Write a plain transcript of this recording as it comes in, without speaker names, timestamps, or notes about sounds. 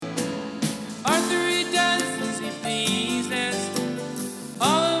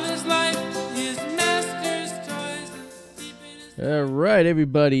All right,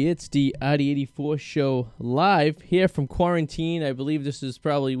 everybody, it's the Arty 84 show live here from quarantine. I believe this is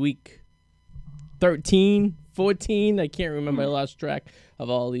probably week 13, 14. I can't remember. I lost track of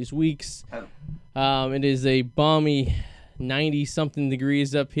all these weeks. It is a balmy 90-something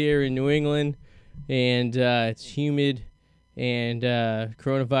degrees up here in New England, and it's humid, and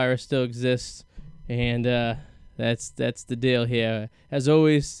coronavirus still exists, and that's the deal here. As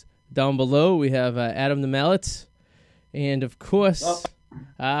always, down below, we have Adam the Mallet. And, of course,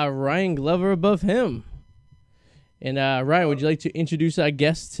 Ryan Glover above him. And, Ryan, would you like to introduce our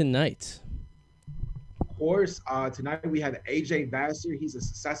guest tonight? Of course. Tonight we have AJ Vassar. He's a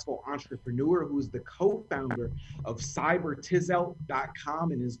successful entrepreneur who's the co-founder of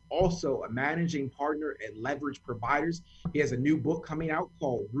cybertizel.com and is also a managing partner at Leverage Providers. He has a new book coming out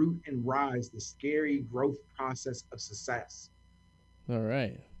called Root and Rise, The Scary Growth Process of Success. All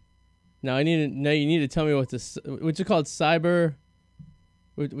right. Now you need to tell me what's it called? So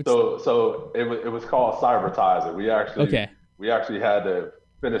it was called Cybertizer. We actually had to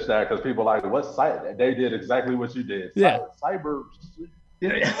finish that because people like, what site? They did exactly what you did. Yeah. Cyber.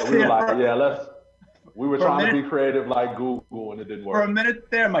 So we were like, we were trying to be creative like Google, and it didn't work. For a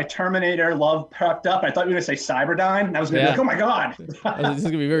minute there, my Terminator love prepped up. I thought you were going to say Cyberdyne, and I was going to be like, oh my God. This is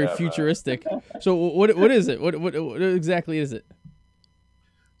going to be very futuristic. Man. So what is it? What exactly is it?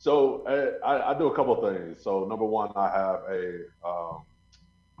 So I do a couple of things. So number one, I have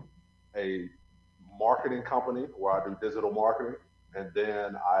a marketing company where I do digital marketing, and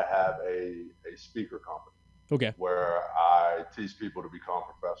then I have a speaker company. Okay. Where I teach people to become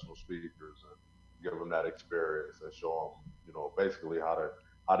professional speakers and give them that experience and show them, basically how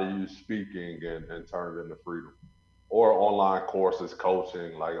to use speaking and turn it into freedom, or online courses,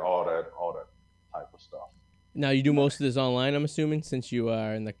 coaching, like all that type of stuff. Now, you do most of this online, I'm assuming, since you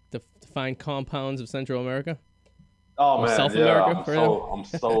are in the fine compounds of Central America? Oh, man, South yeah. America, I'm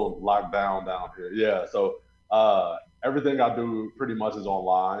so locked down here. Yeah, so everything I do pretty much is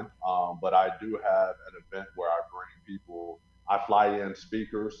online, but I do have an event where I bring people. I fly in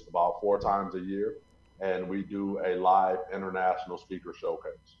speakers about 4 times a year, and we do a live international speaker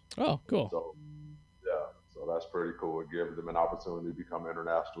showcase. Oh, cool. So, yeah, so that's pretty cool. It gives them an opportunity to become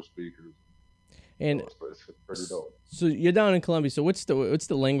international speakers. And it's pretty dope. So you're down in Colombia. So what's the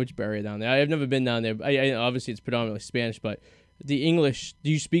language barrier down there? I've never been down there. I obviously it's predominantly Spanish, but the English.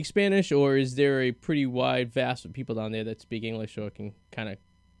 Do you speak Spanish, or is there a pretty wide vast of people down there that speak English, or can kind of,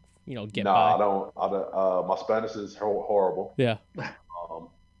 get by? No, I don't. My Spanish is horrible. Yeah. But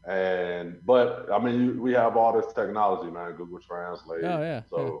I mean, we have all this technology, man. Google Translate. Oh yeah.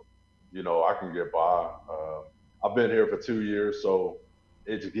 So, I can get by. I've been here for 2 years, so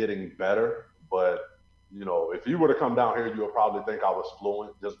it's getting better. But, if you were to come down here, you would probably think I was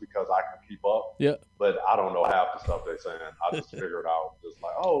fluent just because I can keep up. Yeah. But I don't know half the stuff they're saying. I just figured out just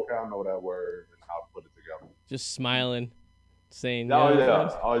like, oh, okay, I know that word, and I'll put it together. Just smiling, saying, Oh, yeah.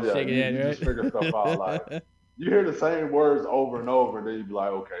 Shaking You head, right? just figure stuff out. Like, you hear the same words over and over, and then you be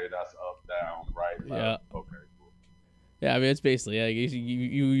like, okay, that's up, down, right, left. Yeah. Okay, cool. Yeah, I mean, it's basically,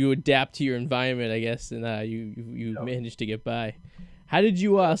 you adapt to your environment, I guess, and you manage to get by. How did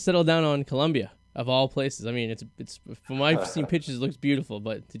you settle down on Colombia, of all places? I mean, it's from what I've seen pictures, it looks beautiful.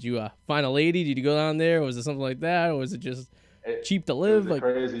 But did you find a lady? Did you go down there? Or was it something like that? Or was it just cheap to live? It was a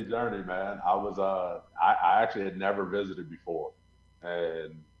crazy journey, man. I was I actually had never visited before,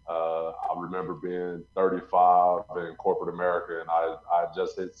 and I remember being 35 in corporate America, and I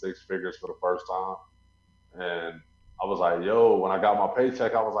just hit 6 figures for the first time, and I was like, yo, when I got my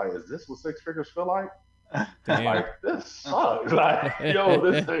paycheck, I was like, is this what 6 figures feel like? Damn. Like, this sucks. Like, yo,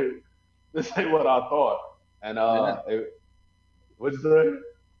 this ain't what I thought. And what'd you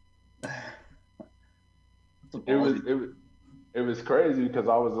say? It was crazy because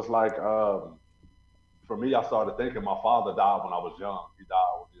I was just like, for me, I started thinking my father died when I was young. He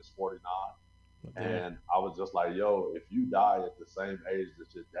died when he was 49. Okay. And I was just like, yo, if you die at the same age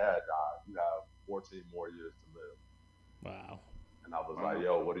that your dad died, you have 14 more years to live. Wow. And I was like,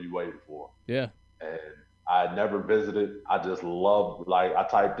 yo, what are you waiting for? Yeah. And I had never visited. I just loved, like, I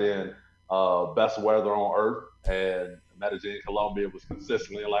typed in best weather on earth, and Medellin, Colombia was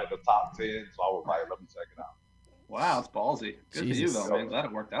consistently in like the top 10. So I was like, let me check it out. Wow, it's ballsy. Good Jesus. for you, though, man. Glad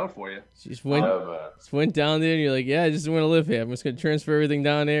it worked out for you. Just went down there, and you're like, yeah, I just want to live here. I'm just going to transfer everything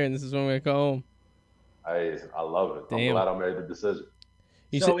down there, and this is when I'm going to go home. I love it. Damn. I'm glad I made the decision.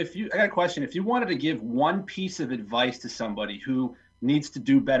 I got a question. If you wanted to give one piece of advice to somebody who needs to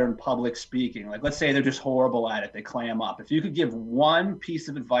do better in public speaking, like let's say they're just horrible at it, they clam up. If you could give one piece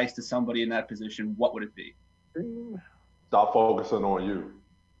of advice to somebody in that position, what would it be? Stop focusing on you.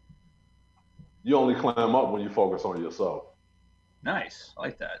 You only clam up when you focus on yourself. Nice. I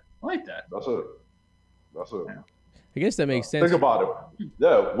like that. I like that. That's it. That's it. Yeah. I guess that makes sense. Think about it.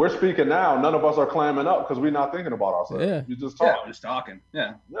 Yeah, we're speaking now. None of us are clamming up because we're not thinking about ourselves. Yeah. You just Yeah, talk. we're just talking.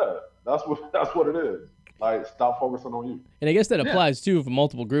 Yeah. Yeah, that's what it is. Like, stop focusing on you. And I guess that applies too for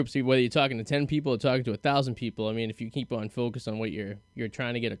multiple groups, whether you're talking to 10 people or talking to 1,000 people. I mean, if you keep on focus on what you're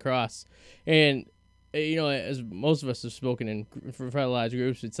trying to get across, and you know, as most of us have spoken in for large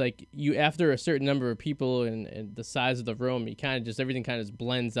groups, it's like you after a certain number of people and the size of the room, you kind of just everything kind of just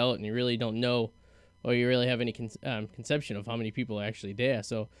blends out, and you really don't know, or you really have any conception of how many people are actually there.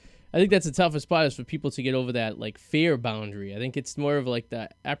 So I think that's the toughest part is for people to get over that like fear boundary. I think it's more of like the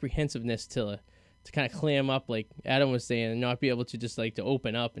apprehensiveness to kind of clam up, like Adam was saying, and not be able to just like to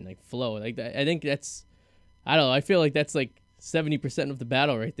open up and like flow like that. I think that's, I don't know, I feel like that's like 70% of the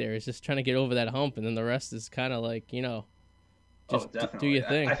battle right there is just trying to get over that hump, and then the rest is kind of like, you know, just do your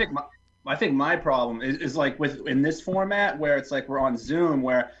thing. I think my problem is like in this format where it's like we're on Zoom,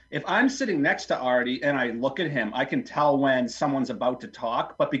 where if I'm sitting next to Arty and I look at him, I can tell when someone's about to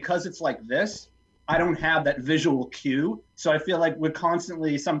talk, but because it's like this, I don't have that visual cue. So I feel like we're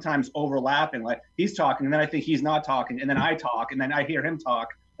constantly sometimes overlapping, like he's talking and then I think he's not talking, and then I talk and then I hear him talk.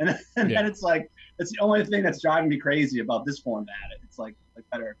 And then it's like, it's the only thing that's driving me crazy about this format. It's like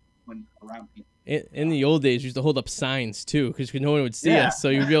better when around people. In the old days, we used to hold up signs too, because no one would see us. So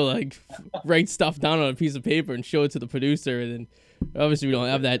you'd be able to like write stuff down on a piece of paper and show it to the producer. And then obviously we don't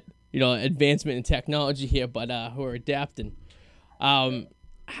have that, you know, advancement in technology here, but we're adapting.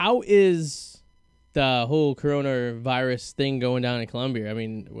 How is the whole coronavirus thing going down in Colombia? I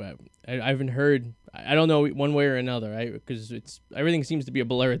mean, I haven't heard. I don't know one way or another, right? Because everything seems to be a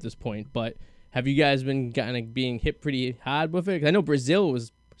blur at this point. But have you guys been kind of being hit pretty hard with it? 'Cause I know Brazil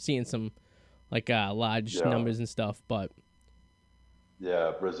was seeing some like large numbers and stuff, but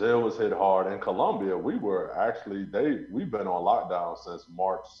yeah, Brazil was hit hard. In Colombia, we've been on lockdown since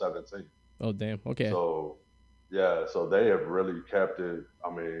March 17th. Oh damn, okay. So so they have really kept it, I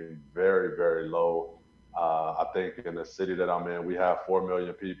mean, very, very low. I think in the city that I'm in, we have 4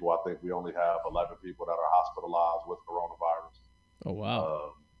 million people. I think we only have 11 people that are hospitalized with coronavirus. Oh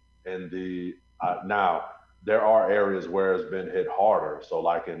wow. Now there are areas where it's been hit harder. So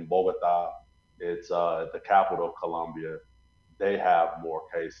like in Bogota, it's the capital of Colombia. They have more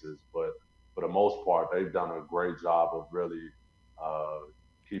cases, but for the most part, they've done a great job of really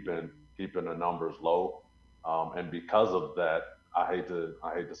keeping the numbers low. And because of that, I hate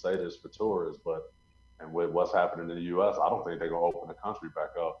to say this for tourists, and with what's happening in the U.S., I don't think they're gonna open the country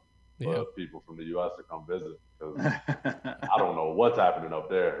back up for people from the U.S. to come visit, because I don't know what's happening up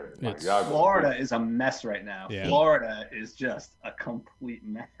there. Like, Florida is a mess right now. Yeah. Florida is just a complete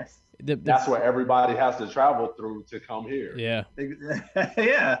mess. That's where everybody has to travel through to come here. Yeah.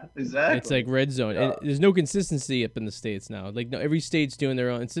 Yeah, exactly. It's like red zone. Yeah. And there's no consistency up in the States now. Like no, every state's doing their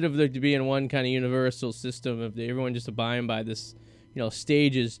own. Instead of there being one kind of universal system of everyone just abiding by this, you know,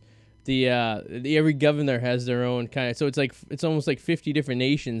 stages. Every governor has their own kind of. So it's almost like 50 different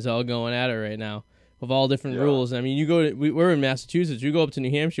nations all going at it right now with all different rules. I mean, we're in Massachusetts. You go up to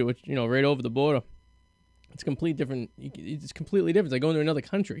New Hampshire, which, you know, right over the border. It's completely different. It's completely different. It's like going to another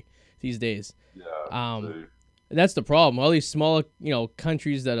country these days. Yeah. That's the problem. All these smaller, you know,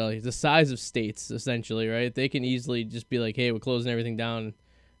 countries that are like the size of states, essentially, right? They can easily just be like, "Hey, we're closing everything down," and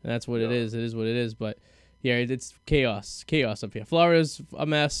that's what it is. It is what it is. But yeah, it's chaos up here. Florida's a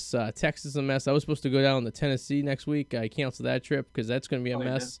mess. Texas is a mess. I was supposed to go down to Tennessee next week. I canceled that trip because that's going to be a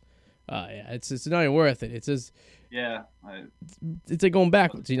mess. Yeah, it's not even worth it. It's just it's like going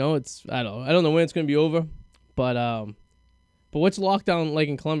backwards. You know, I don't know when it's going to be over, but what's lockdown like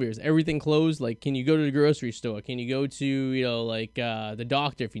in Colombia? Is everything closed? Like, can you go to the grocery store? Can you go to, you know, like the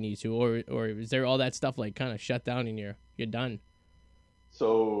doctor if you need to, or is there all that stuff like kind of shut down and you're done?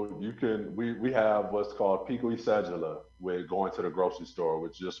 So you can, we have what's called pico y cédula with going to the grocery store,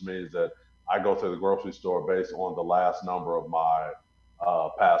 which just means that I go to the grocery store based on the last number of my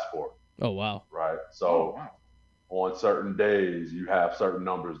passport. Oh, wow. Right. So on certain days, you have certain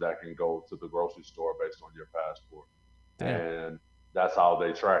numbers that can go to the grocery store based on your passport. Damn. And that's how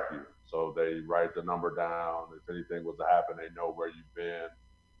they track you. So they write the number down. If anything was to happen, they know where you've been.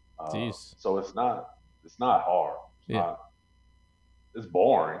 So it's not hard. It's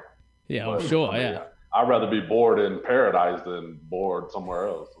boring. Yeah, I'm sure. I mean, I'd rather be bored in paradise than bored somewhere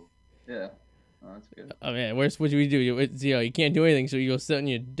else. Yeah. Oh, that's good. Oh man, what do we do? You can't do anything, so you go sit on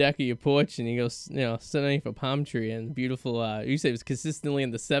your deck or your porch, and you go, sit underneath a palm tree and beautiful. You say it was consistently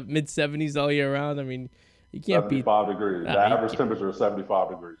in the mid 70s all year round. I mean, you can't beat 75 degrees. The average temperature is 75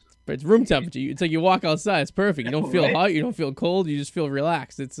 degrees. But it's room temperature. It's like you walk outside. It's perfect. You don't feel hot. You don't feel cold. You just feel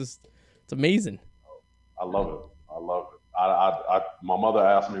relaxed. It's amazing. I love it. my mother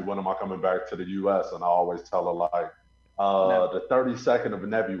asked me when am I coming back to the U.S. and I always tell her like the 32nd of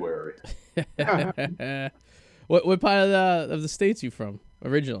February. What part of the states you from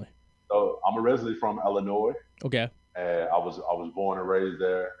originally? So I'm originally from Illinois. Okay. And I was born and raised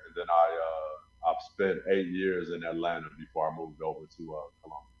there, and then I've spent 8 years in Atlanta before I moved over to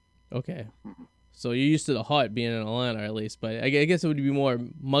Columbia. Okay. So you're used to the hot being in Atlanta at least, but I guess it would be more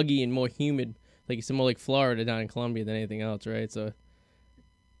muggy and more humid, like it's more like Florida down in Columbia than anything else, right? So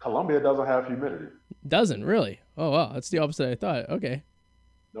Columbia doesn't have humidity. Doesn't really? Oh wow, that's the opposite I thought. Okay.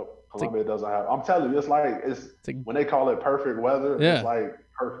 Nope, Columbia doesn't have. I'm telling you, it's like when they call it perfect weather. Yeah. It's like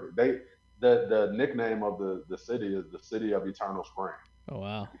perfect. The nickname of the city is the city of eternal spring. Oh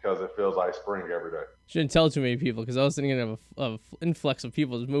wow. Because it feels like spring every day. Shouldn't tell too many people because I was thinking of an influx of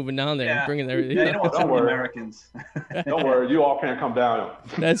people just moving down there and bringing their. Yeah, you don't want too many Americans. Don't worry, you all can't come down.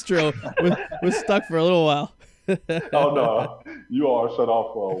 That's true. We're stuck for a little while. Oh no, you all shut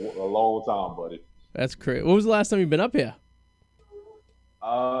off for a long time, buddy. That's crazy. When was the last time you've been up here?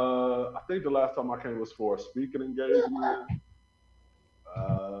 I think the last time I came was for a speaking engagement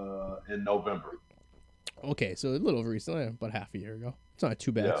in November. Okay, so a little recently, about half a year ago. It's not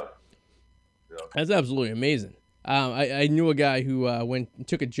too bad. Yeah. That's absolutely amazing. I knew a guy who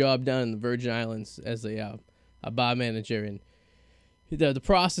took a job down in the Virgin Islands as a bar manager, and the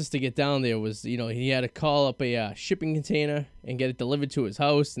process to get down there was, he had to call up a shipping container and get it delivered to his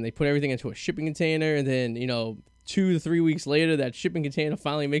house, and they put everything into a shipping container, and then 2 to 3 weeks later, that shipping container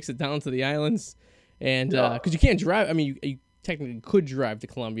finally makes it down to the islands, and because you can't drive. I mean, you technically could drive to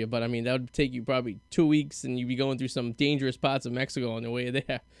Colombia, but I mean that would take you probably 2 weeks, and you'd be going through some dangerous parts of Mexico on the way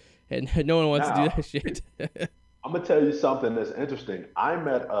there, and no one wants to do that shit. I'm gonna tell you something that's interesting. I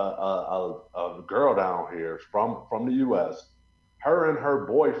met a girl down here from the U.S. Her and her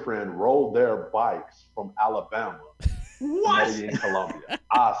boyfriend rode their bikes from Alabama to Medellin, Colombia.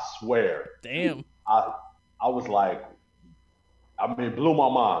 I swear. Damn. I was like, blew my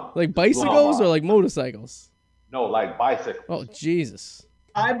mind. Like bicycles or like motorcycles? No, like bicycles. Oh, Jesus.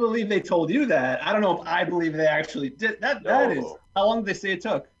 I believe they told you that. I don't know if I believe they actually did. That is. How long did they say it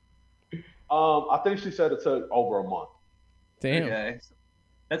took? I think she said it took over a month. Damn. Okay.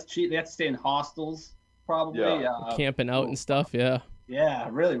 That's cheap. They have to stay in hostels, probably. Yeah. Camping out and stuff, yeah. Yeah,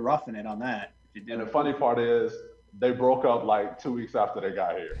 really roughing it on that. If you And the funny part is, they broke up like 2 weeks after they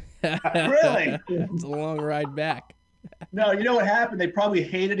got here. Really? It's a long ride back. No, you know what happened? They probably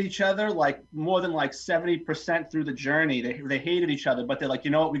hated each other like more than like 70% through the journey. They hated each other, but they're like,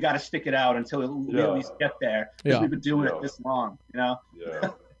 you know what? We got to stick it out until we at least get there. Because we've been doing it this long, Yeah.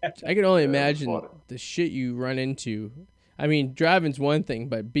 I can only imagine the shit you run into. I mean, driving's one thing,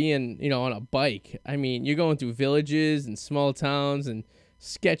 but being, on a bike, I mean, you're going through villages and small towns and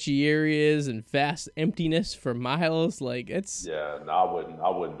sketchy areas and vast emptiness for miles. Like, it's... Yeah, no, I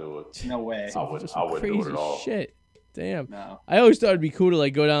wouldn't do it. No way. I wouldn't do it at all. Shit. Damn. No. I always thought it'd be cool to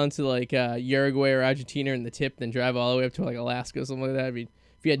like go down to like Uruguay or Argentina in the tip, then drive all the way up to like Alaska or something like that. I mean,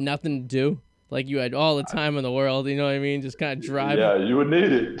 if you had nothing to do, like you had all the time in the world, you know what I mean? Just kind of drive. Yeah, you would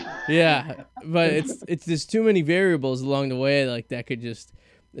need it. Yeah, but it's just too many variables along the way, like that could just.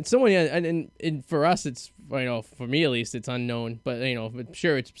 And someone, and for us, it's for me at least, it's unknown. But but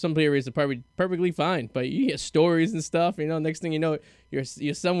sure, it's some areas are probably perfectly fine. But you get stories and stuff. Next thing you know,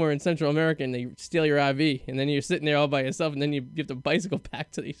 you're somewhere in Central America and they steal your RV, and then you're sitting there all by yourself, and then you have to bicycle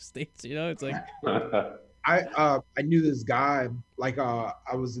back to the States. It's like. I knew this guy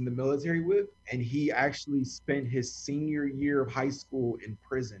I was in the military with, and he actually spent his senior year of high school in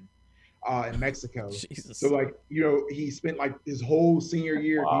prison. In Mexico. Jesus. So he spent like his whole senior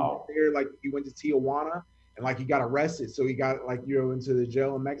year. Wow. He was there, he went to Tijuana and he got arrested. So he got into the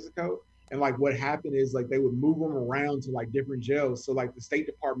jail in Mexico. And what happened is they would move him around to different jails. So the State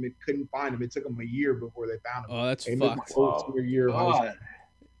Department couldn't find him. It took him a year before they found him. Oh, that's they fucked. Senior year of high school.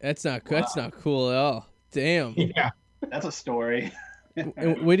 That's not cool at all. Damn. Yeah. That's a story.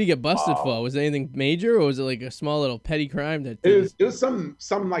 And what did he get busted for? Was it anything major, or was it like a small little petty crime that? It was some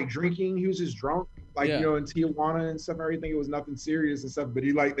drinking. He was just drunk, in Tijuana and stuff. Everything. It was nothing serious and stuff. But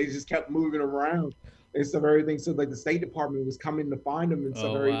they just kept moving around and stuff. Everything. So the State Department was coming to find him and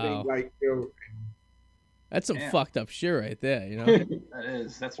stuff. Everything. Wow. That's some fucked up shit right there. That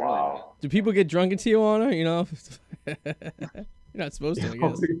is. That's wow. Really. Do people get drunk in Tijuana? You're not supposed to, I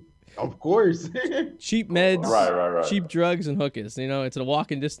guess. Of course. Cheap meds, right. cheap drugs, and hookers. It's a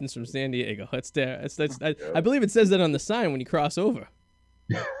walking distance from San Diego. It's there. I believe it says that on the sign when you cross over.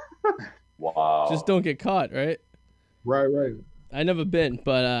 Wow. Just don't get caught, right? Right. I never been,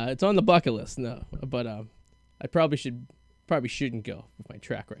 but it's on the bucket list. No, but I probably should probably shouldn't go with my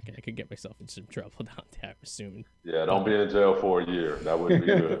track record. I could get myself in some trouble down there, I'm assuming. Yeah, don't be in jail for a year. That wouldn't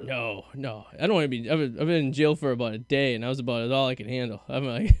be good. No. I don't want to be. I've been in jail for about a day, and that was about all I could handle. I'm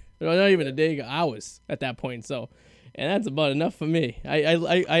like, not even a day, hours at that point. So, and that's about enough for me.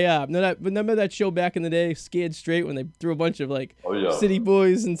 Remember that show back in the day, Scared Straight, when they threw a bunch of like city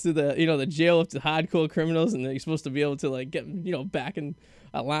boys into the jail of the hardcore criminals, and they're supposed to be able to like get back in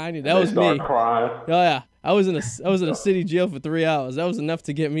a line. That was me. Crying. Oh yeah, I was in a city jail for 3 hours. That was enough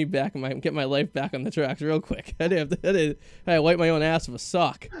to get me back and get my life back on the tracks real quick. I had to wipe my own ass with a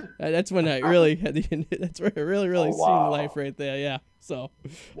sock. That's when I really had that's where I really seen life right there. Yeah. So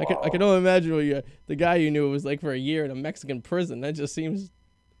I can only imagine what the guy you knew was like for a year in a Mexican prison. That seems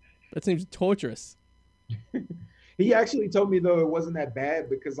torturous. He actually told me though it wasn't that bad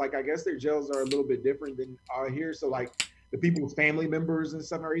because like I guess their jails are a little bit different than here. So like the people's family members and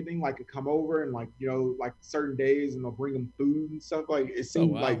stuff and everything like could come over and like like certain days and they'll bring them food and stuff. Like it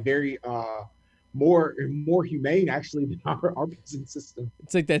seemed like very more humane actually than our prison system.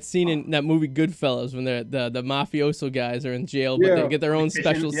 It's like that scene in that movie Goodfellas when the mafioso guys are in jail, but they get their own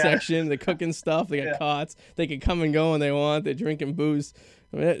special section. They're cooking stuff. They got cots. They can come and go when they want. They're drinking booze.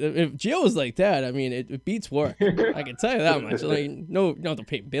 I mean, if jail was like that, I mean, it beats work. I can tell you that much. Like, you don't have to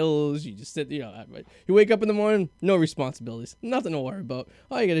pay bills. You just sit, you wake up in the morning, no responsibilities, nothing to worry about.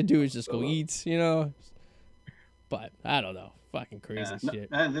 All you got to do is just go eat, But I don't know. Fucking crazy shit.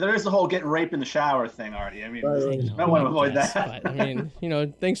 There is the whole getting raped in the shower thing, Arty. I mean, I want to avoid that. But, I mean,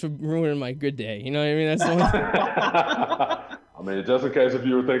 thanks for ruining my good day. You know what I mean? That's the one. I mean, just in case if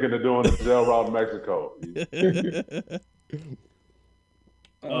you were thinking of doing the jail route in Mexico.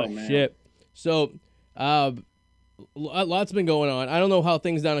 Oh shit. So, lots been going on. I don't know how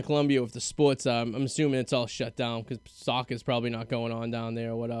things down in Colombia with the sports. I'm assuming it's all shut down because soccer's probably not going on down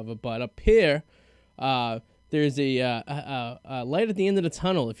there or whatever. But up here, there's a light at the end of the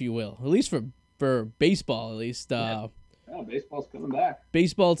tunnel, if you will. At least for baseball, at least. Baseball's coming back.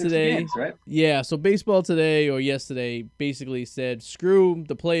 Baseball today, games, right? Yeah. So baseball today or yesterday basically said, "Screw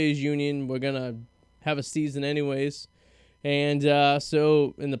the players' union. We're gonna have a season anyways." And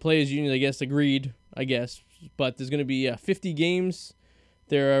so the players' union, I guess, agreed. But there's gonna be 50 games.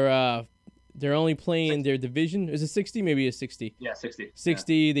 They're only playing their division. Is it 60? Maybe it's 60. Yeah, 60.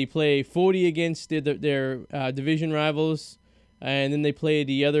 60. Yeah. They play 40 against their division rivals, and then they play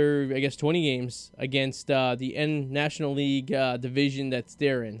the other, 20 games against the National League division that's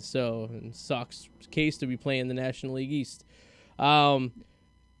they're in. So in Sox case, to be playing the National League East.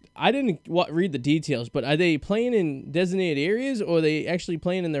 I didn't read the details, but are they playing in designated areas or are they actually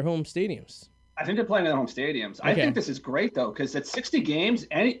playing in their home stadiums? I think they're playing in their home stadiums. Okay. I think this is great, though, because at 60 games,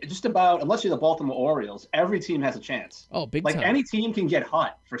 unless you're the Baltimore Orioles, every team has a chance. Oh, big time. Like, any team can get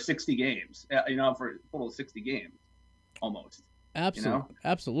hot for 60 games, for a total of 60 games, almost.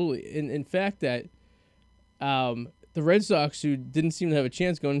 Absolutely. In fact, that the Red Sox, who didn't seem to have a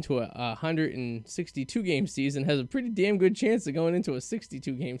chance going into a 162-game season, has a pretty damn good chance of going into a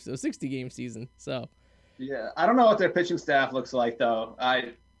 60-game season. So, yeah, I don't know what their pitching staff looks like, though.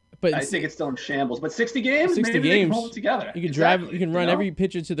 I think it's still in shambles. But 60 games, maybe they can hold it together. You can run every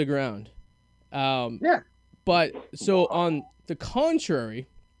pitcher to the ground. But so on the contrary,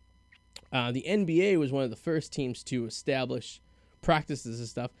 the NBA was one of the first teams to establish practices and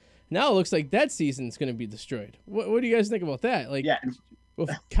stuff. Now it looks like that season's going to be destroyed. What do you guys think about that? Like, with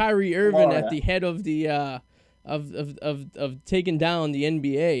Kyrie Irving at the head of the of taking down the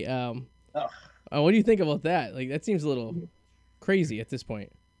NBA. What do you think about that? Like, that seems a little crazy at this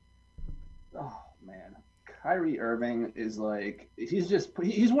point. Oh man, Kyrie Irving is like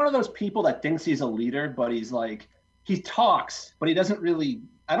he's one of those people that thinks he's a leader, but he talks, but he doesn't really.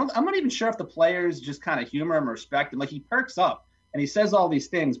 I'm not even sure if the players just kind of humor him or respect him. Like, he perks up and he says all these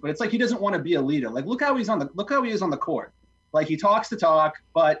things, but it's like he doesn't want to be a leader. Like, look how he is on the court. Like, he talks the talk,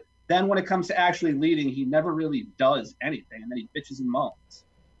 but then when it comes to actually leading, he never really does anything, and then he bitches and moans.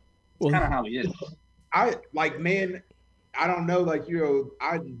 It's kind of how he is. I don't know,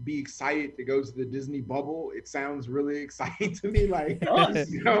 I'd be excited to go to the Disney bubble. It sounds really exciting to me.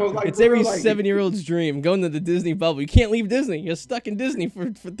 It's every 7-year-old's dream, going to the Disney bubble. You can't leave Disney. You're stuck in Disney for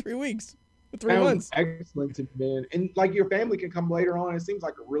 3 weeks, for 3 months. Excellent to me, man. And your family can come later on. It seems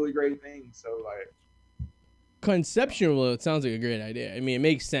like a really great thing. So conceptual, it sounds like a great idea. I mean, it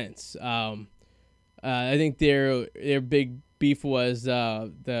makes sense. I think their big beef was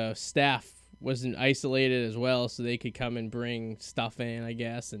the staff wasn't isolated as well, so they could come and bring stuff in, I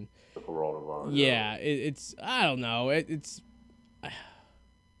guess. And the coronavirus. Yeah, it's I don't know. I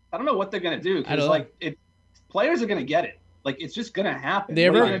don't know what they're gonna do, because players are gonna get it. Like, it's just gonna happen.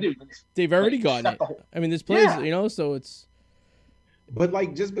 They've already gotten it. I mean, there's players, so it's But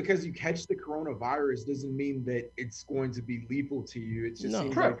like, just because you catch the coronavirus doesn't mean that it's going to be lethal to you. It just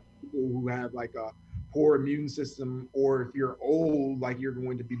seems like people who have like a poor immune system, or if you're old, like you're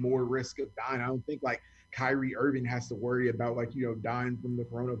going to be more risk of dying. I don't think like Kyrie Irving has to worry about like, dying from the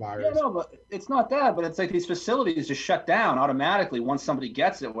coronavirus. Yeah, no, but it's not that. But it's like these facilities just shut down automatically once somebody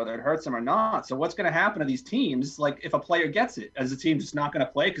gets it, whether it hurts them or not. So what's going to happen to these teams? Like if a player gets it, as a team just not going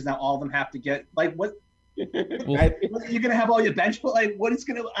to play because now all of them have to get like what? Well, you're gonna have all your bench, but like, what it's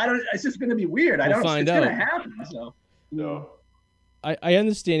gonna? I don't. It's just gonna be weird. I don't. It's gonna happen. So. No. I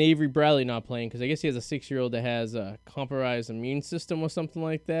understand Avery Bradley not playing because I guess he has a 6-year-old that has a compromised immune system or something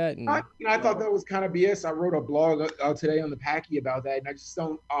like that. And I thought that was kind of BS. I wrote a blog today on the Packy about that, and I just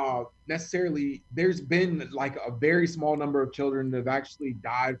don't necessarily. There's been like a very small number of children that have actually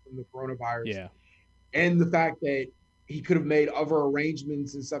died from the coronavirus. Yeah, and the fact that he could have made other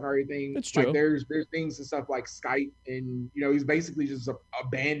arrangements and stuff and everything. That's true. Like there's things and stuff like Skype, and he's basically just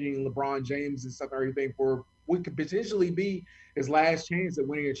abandoning LeBron James and stuff and everything for what could potentially be his last chance at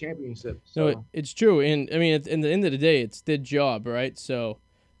winning a championship. So. No, it's true. And I mean, at the end of the day, it's their job, right? So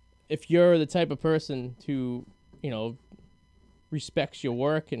if you're the type of person who, respects your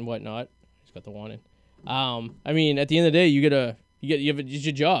work and whatnot, just got the warning. I mean, at the end of the day, it's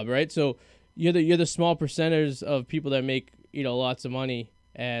your job, right? So you're the small percenters of people that make, lots of money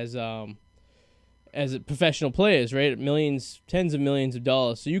as professional players, right? Millions, tens of millions of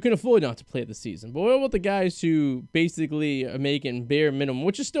dollars. So you can afford not to play the season. But what about the guys who basically are making bare minimum,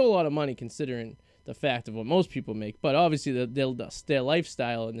 which is still a lot of money considering the fact of what most people make. But obviously their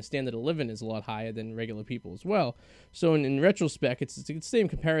lifestyle and the standard of living is a lot higher than regular people as well. So in retrospect, it's the same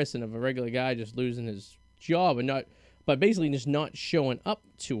comparison of a regular guy just losing his job but basically just not showing up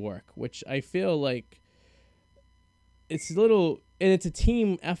to work, which I feel like it's a little, and it's a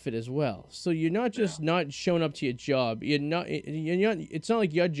team effort as well. So you're not just not showing up to your job. It's not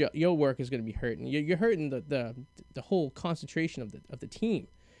like your work is going to be hurting. You're hurting the whole concentration of the team.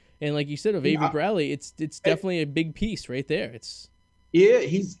 And like you said of Avery Bradley, it's definitely a big piece right there.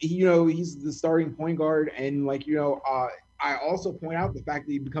 He's the starting point guard, and I also point out the fact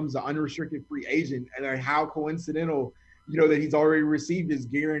that he becomes an unrestricted free agent, and how coincidental, that he's already received his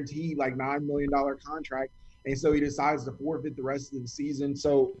guaranteed like $9 million contract. And so he decides to forfeit the rest of the season.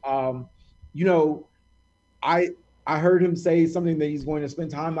 So, I heard him say something that he's going to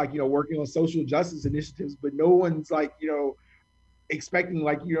spend time working on social justice initiatives, but no one's expecting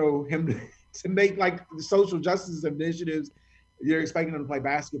him to make the social justice initiatives. You're expecting him to play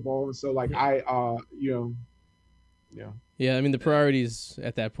basketball, and so Yeah, I mean the priorities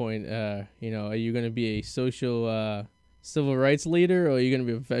at that point. Are you going to be a social civil rights leader, or are you going to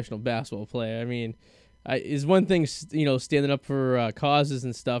be a professional basketball player? I mean. Is one thing, standing up for causes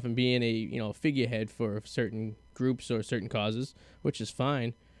and stuff and being a figurehead for certain groups or certain causes, which is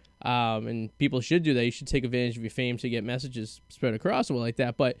fine. And people should do that. You should take advantage of your fame to get messages spread across or like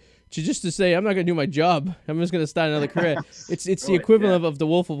that. But to say, I'm not going to do my job, I'm just going to start another career. It's the equivalent of the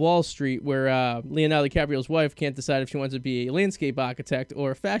Wolf of Wall Street, where Leonardo DiCaprio's wife can't decide if she wants to be a landscape architect or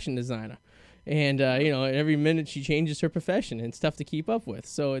a fashion designer. And, every minute she changes her profession, and it's tough to keep up with.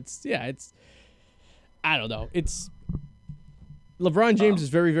 So I don't know. LeBron James is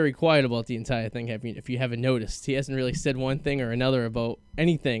very, very quiet about the entire thing. If you haven't noticed, he hasn't really said one thing or another about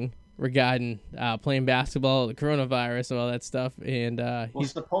anything regarding playing basketball, the coronavirus, and all that stuff. And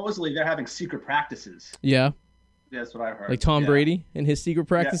supposedly they're having secret practices. Yeah, that's what I've heard. Like Tom Brady and his secret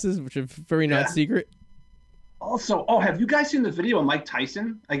practices, which are very not secret. Also, have you guys seen the video of Mike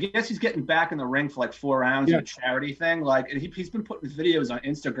Tyson? I guess he's getting back in the ring for 4 rounds of a charity thing. He's been putting videos on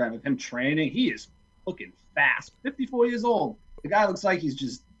Instagram of him training. He is looking fast. 54 years old. The guy looks like he's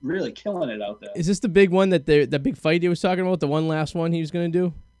just really killing it out there. Is this the big one that big fight he was talking about? The one last one he was going to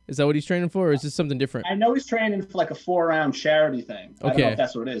do? Is that what he's training for, or is this something different? I know he's training for a 4-round charity thing. I don't know if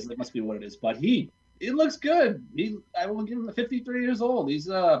that's what it is. That must be what it is. But it looks good. I will give him 53 years old. He's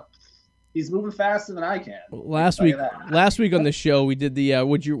moving faster than I can. Last week on the show we did the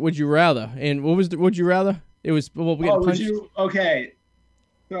would you rather, and what was the would you rather? It was okay.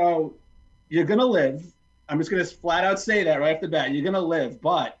 So you're gonna live. I'm just gonna flat out say that right off the bat. You're gonna live,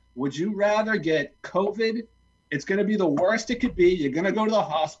 but would you rather get COVID? It's gonna be the worst it could be. You're gonna go to the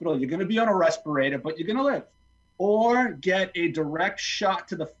hospital. You're gonna be on a respirator, but you're gonna live. Or get a direct shot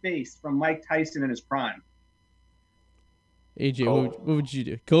to the face from Mike Tyson in his prime. AJ, what would you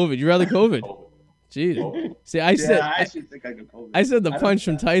do? COVID. You rather COVID? Jeez. See, I actually think I go COVID. I said the punch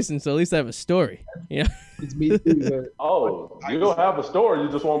from Tyson, so at least I have a story. Yeah. It's me too. You don't have a story. You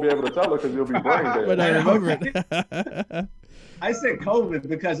just won't be able to tell it because you'll be brain dead. But I remember it. I said COVID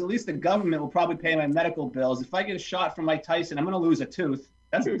because at least the government will probably pay my medical bills. If I get a shot from Mike Tyson, I'm going to lose a tooth.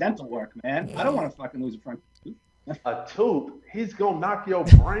 That's dental work, man. I don't want to fucking lose a front tooth. A tooth? He's gonna knock your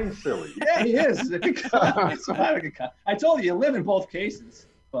brain silly. Yeah, he is. I told you live in both cases,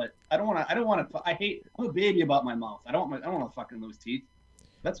 but I don't want to. I'm a baby about my mouth. I don't want to fucking lose teeth.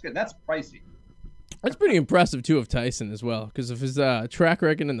 That's good. That's pricey. That's pretty impressive too of Tyson as well, because of his track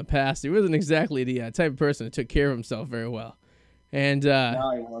record in the past. He wasn't exactly the type of person that took care of himself very well, and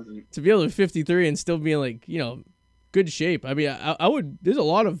no, he wasn't. To be able to be 53 and still be in, like, you know, good shape. I mean, I would. There's a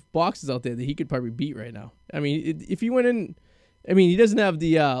lot of boxes out there that he could probably beat right now. I mean, if he went in, I mean, he doesn't have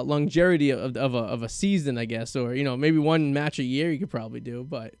the longevity of a season, I guess, or, you know, maybe one match a year he could probably do,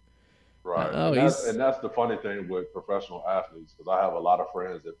 but. Right, and that's the funny thing with professional athletes, because I have a lot of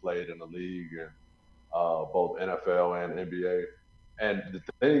friends that played in the league and both NFL and NBA. And the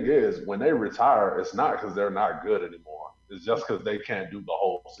thing is, when they retire, it's not because they're not good anymore. It's just because they can't do the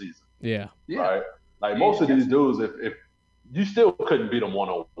whole season. Yeah. Right? Like most of these dudes, if you still couldn't beat them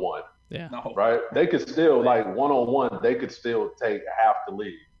one-on-one. Yeah. No. Right? They could still, like, one-on-one, they could still take half the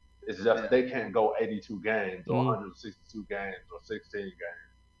league. It's just they can't go 82 games or 162 games or 16 games.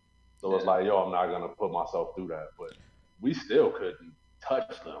 So it's like, yo, I'm not going to put myself through that. But we still couldn't touch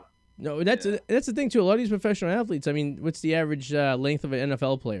them. No, that's the thing, too. A lot of these professional athletes, I mean, what's the average length of an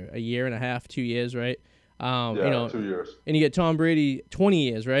NFL player? A year and a half, 2 years, right? You know, 2 years. And you get Tom Brady, 20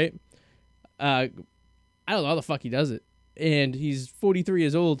 years, right? I don't know how the fuck he does it. And he's 43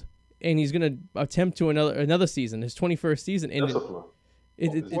 years old, and he's going to attempt to another season, his 21st season. And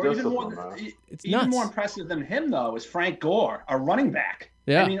even more impressive than him, though, is Frank Gore, a running back.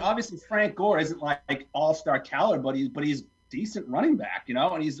 Yeah. I mean, obviously Frank Gore isn't like all-star caliber, but he's decent running back, you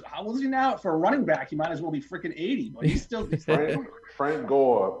know. And he's, how old is he now? For a running back, he might as well be freaking 80. But he's still Frank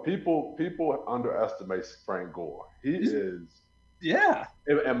Gore. People underestimate Frank Gore. He is. Yeah.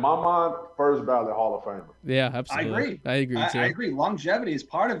 In my mind, first ballot Hall of Famer. Yeah, absolutely. I agree too. I agree. Longevity is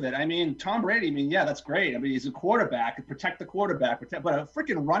part of it. I mean, Tom Brady, I mean, yeah, that's great. I mean, he's a quarterback, protect the quarterback, but a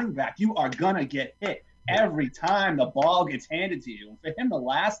freaking running back, you are gonna get hit every time the ball gets handed to you. For him to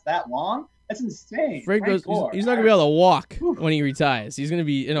last that long, that's insane. Frank Gore, he's not gonna be able to walk when he retires. He's gonna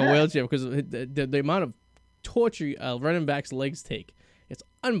be in a wheelchair because of the amount of torture running backs' legs take. It's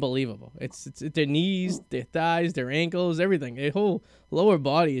unbelievable. It's their knees, their thighs, their ankles, everything. Their whole lower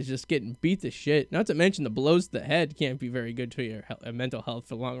body is just getting beat to shit. Not to mention the blows to the head can't be very good to your mental health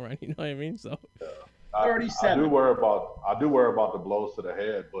for the long run. You know what I mean? So, I do worry about the blows to the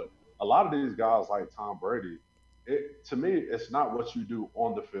head, but a lot of these guys like Tom Brady, to me, it's not what you do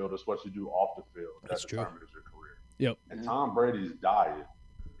on the field; it's what you do off the field that determines your career. Yep. And Tom Brady's diet,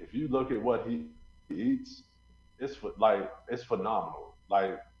 if you look at what he eats, it's phenomenal.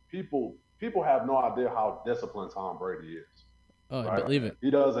 Like, people have no idea how disciplined Tom Brady is. Oh, right? I believe it.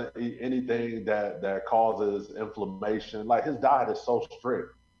 He doesn't eat anything that causes inflammation. Like, his diet is so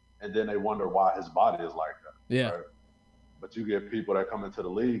strict, and then they wonder why his body is like that. Yeah. Right? But you get people that come into the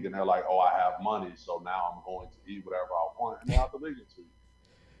league and they're like, "Oh, I have money, so now I'm going to eat whatever I want," and they're out the league into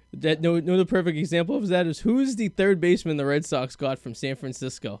you. The perfect example of that is who's the third baseman the Red Sox got from San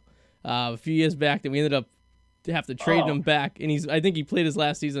Francisco a few years back that we ended up have to trade him back, and I think he played his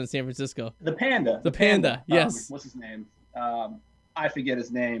last season in San Francisco. The Panda. The Panda. Yes. What's his name? I forget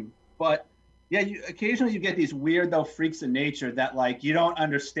his name, but yeah, occasionally you get these weird though freaks of nature that, like, you don't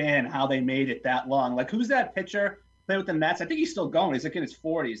understand how they made it that long. Like, who's that pitcher? Played with the Mets. I think he's still going. He's like in his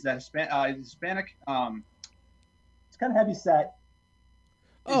 40s. That Hispanic. It's kind of heavy set.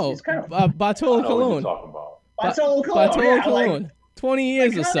 He's kind of Bartolo Colon. Bartolo Colon. 20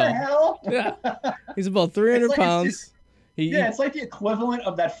 years or so. What the hell? Yeah. He's about 300 pounds. It's like the equivalent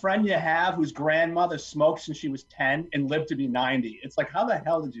of that friend you have whose grandmother smoked since she was 10 and lived to be 90. It's like, how the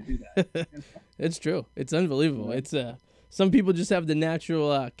hell did you do that? It's true. It's unbelievable. Yeah. It's some people just have the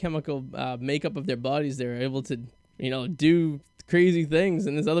natural chemical makeup of their bodies. They're able to, do crazy things.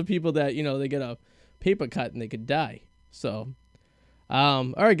 And there's other people that, they get a paper cut and they could die. So,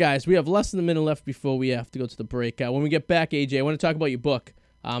 all right, guys, we have less than a minute left before we have to go to the break. When we get back, AJ, I want to talk about your book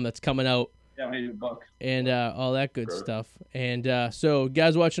that's coming out. Yeah, I need a book. And all that good stuff. And so,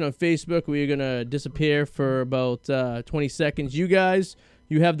 guys watching on Facebook, we're going to disappear for about 20 seconds. You guys,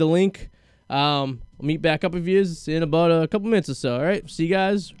 you have the link. We'll meet back up with you in about a couple minutes or so, all right? See you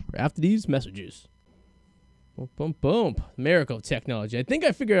guys after these messages. Boom, boom, boom. Miracle of technology. I think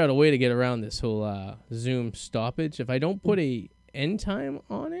I figured out a way to get around this whole Zoom stoppage. If I don't put a end time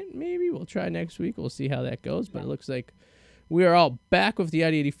on it, maybe we'll try next week. We'll see how that goes. But it looks like we are all back with the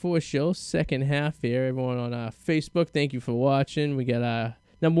Arty 84 show, second half here. Everyone on Facebook, thank you for watching. We got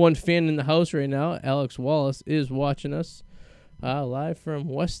number one fan in the house right now. Alex Wallace is watching us. live from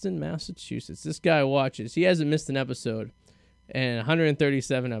Weston, Massachusetts. This guy watches. He hasn't missed an episode. And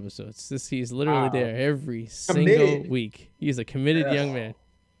 137 episodes. He's literally there every single week. He's a committed young man.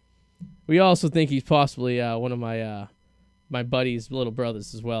 We also think he's possibly one of my buddy's little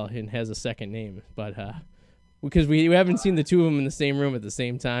brothers as well, and has a second name. But because we haven't seen the two of them in the same room at the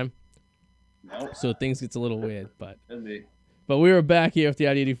same time, so things gets a little weird. But we were back here at the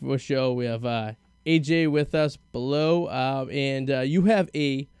Arty 84 show. We have AJ with us below, and you have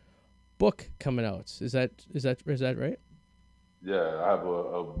a book coming out. Is that right? Yeah, I have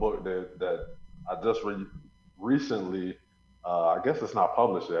a book that I just recently, I guess it's not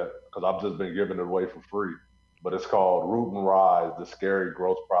published yet because I've just been giving it away for free, but it's called Root and Rise, The Scary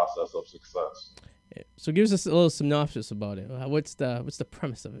Growth Process of Success. So give us a little synopsis about it. What's the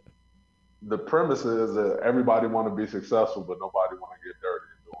premise of it? The premise is that everybody want to be successful, but nobody want to get dirty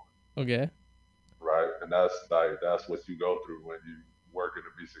and doing it. Okay. Right, and that's what you go through when you working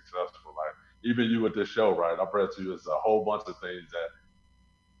to be successful. Like even you with this show, right? I read to you it's a whole bunch of things that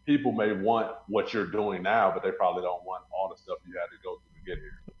people may want what you're doing now, but they probably don't want all the stuff you had to go through to get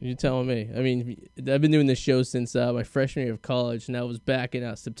here. You're telling me. I mean, I've been doing this show since my freshman year of college, and that was back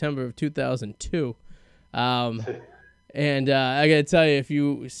in September of 2002. And I got to tell you, if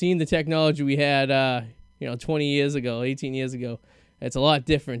you've seen the technology we had, 20 years ago, 18 years ago, it's a lot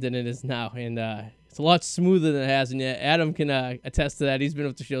different than it is now. And it's a lot smoother than it has. And Adam can attest to that. He's been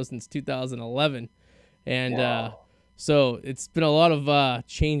with the show since 2011. And Wow. So it's been a lot of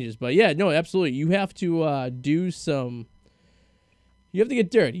changes. But, yeah, no, absolutely. You have to do some – you have to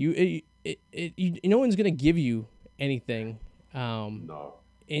get dirty. No one's going to give you anything. No.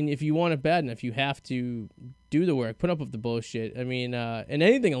 And if you want it bad enough, you have to do the work, put up with the bullshit. I mean, and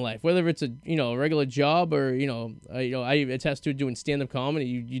anything in life, whether it's a regular job or I attest to doing stand-up comedy.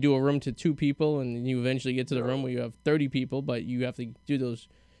 You do a room to 2 people, and you eventually get to the room where you have 30 people, but you have to do those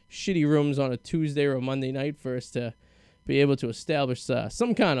shitty rooms on a Tuesday or a Monday night first to be able to establish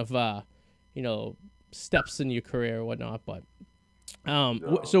some kind of steps in your career or whatnot. But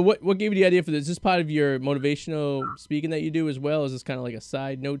so what gave you the idea for this? Is this part of your motivational speaking that you do as well? Is this kind of like a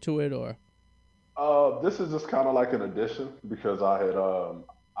side note to it, or? This is just kind of like an addition because I had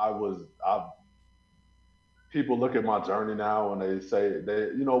people look at my journey now and they say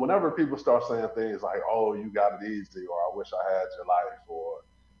whenever people start saying things like, oh, you got it easy, or I wish I had your life, or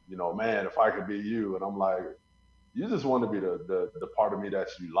man, if I could be you, and I'm like, you just want to be the part of me that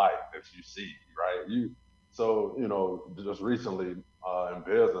you like, that you see, right? So just recently in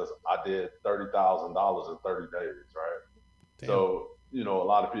business, I did $30,000 in 30 days, right? Damn. So a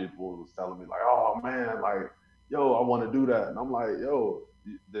lot of people was telling me like, oh man, like, yo, I want to do that. And I'm like, yo,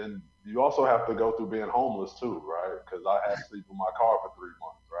 then you also have to go through being homeless too, right? Because I had to sleep in my car for 3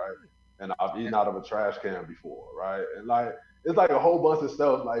 months, right? And I've eaten out of a trash can before, right? And like, it's like a whole bunch of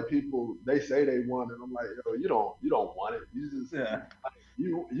stuff. Like people, they say they want it. I'm like, yo, you don't want it. You just,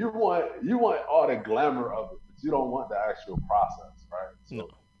 you want all the glamour of it, but you don't want the actual process, right? So,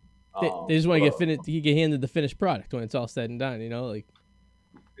 no. They just want to get finished. You get handed the finished product when it's all said and done. Like.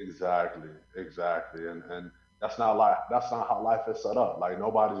 Exactly, and that's not how life is set up. Like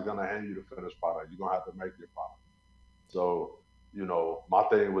nobody's gonna hand you the finished product. You're gonna have to make your product. So, my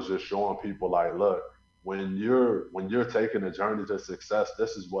thing was just showing people like, look, when you're taking a journey to success,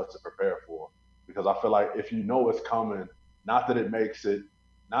 this is what to prepare for. Because I feel like if you know it's coming, not that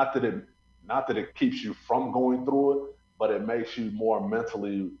it keeps you from going through it, but it makes you more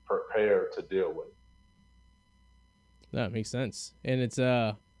mentally prepared to deal with it. That makes sense, and it's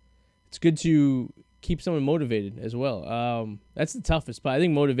good to keep someone motivated as well. That's the toughest part. I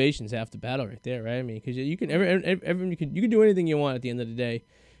think motivation's half the battle right there, right? I mean, because you can you can do anything you want at the end of the day,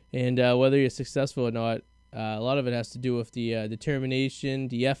 and whether you're successful or not, a lot of it has to do with the determination,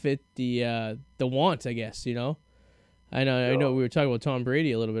 the effort, the want, I guess. I know we were talking about Tom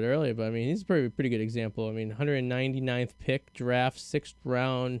Brady a little bit earlier, but I mean he's a pretty good example. I mean 199th pick, draft, 6th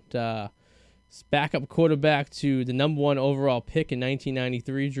round. Backup quarterback to the number 1 overall pick in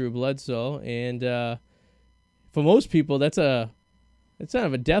 1993, Drew Bledsoe, and for most people, that's kind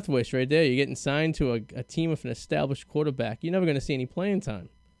of a death wish right there. You're getting signed to a team with an established quarterback. You're never going to see any playing time,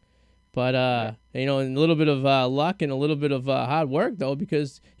 but and a little bit of luck and a little bit of hard work though,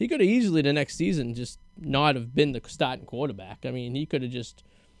 because he could have easily the next season just not have been the starting quarterback. I mean, he could have just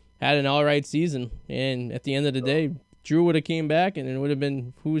had an all right season, and at the end of the day, Drew would have came back, and it would have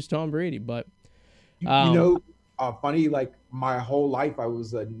been who's Tom Brady, but. Funny, like my whole life I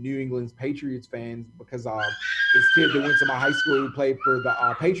was a New England Patriots fan because this kid that went to my high school who played for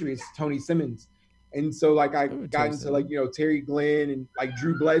the Patriots, Tony Simmons, And so like I would got take into that. like, Terry Glenn and like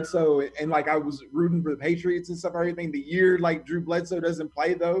Drew Bledsoe, and like I was rooting for the Patriots and stuff, everything. The year like Drew Bledsoe doesn't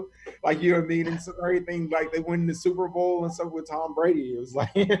play though, like, you know what I mean, and so everything, like they win the Super Bowl and stuff with Tom Brady. It was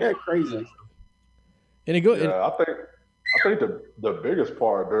like crazy. And it go. Yeah, I think the biggest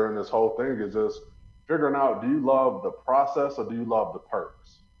part during this whole thing is just figuring out, do you love the process or do you love the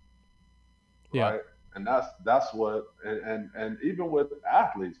perks? Yeah. Right? And that's what and even with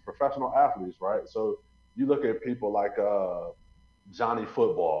athletes, professional athletes, right? So you look at people like Johnny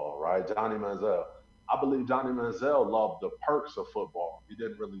Football, right? Johnny Manziel. I believe Johnny Manziel loved the perks of football. He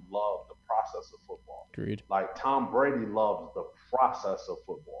didn't really love the process of football. Agreed. Like Tom Brady loves the process of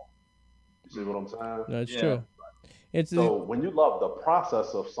football. You see what I'm saying? No, it's Yeah. true. It's So when you love the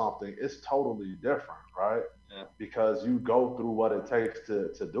process of something, it's totally different, right? Yeah. Because you go through what it takes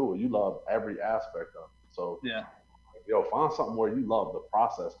to do it. You love every aspect of it. So Yeah. find something where you love the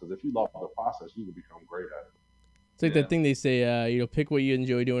process, because if you love the process, you can become great at it. It's like Yeah. that thing they say, pick what you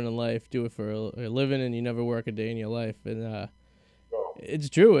enjoy doing in life, do it for a living, and you never work a day in your life. And So, it's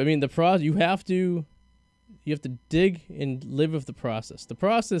true. I mean, the process, you have to dig and live with the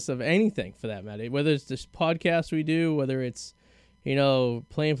process of anything for that matter. Whether it's this podcast we do, whether it's,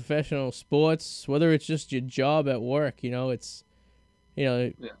 playing professional sports, whether it's just your job at work, it's,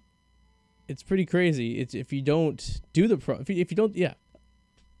 it's pretty crazy. It's if you don't do if you don't, yeah.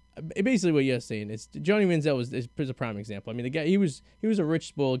 Basically, what you're saying is Johnny Manziel is a prime example. I mean, the guy he was a rich,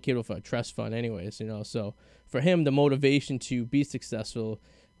 spoiled kid with a trust fund, anyways. So for him, the motivation to be successful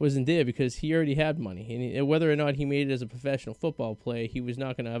wasn't there because he already had money, and whether or not he made it as a professional football player, he was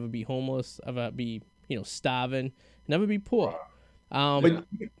not going to ever be homeless, ever be starving, never be poor. But look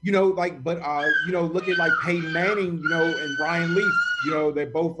at like Peyton Manning, and Ryan Leaf, they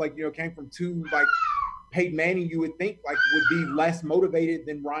both like, came from two, like Peyton Manning, you would think like would be less motivated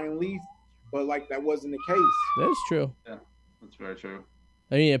than Ryan Leaf, but like that wasn't the case. That is true. Yeah, that's very true.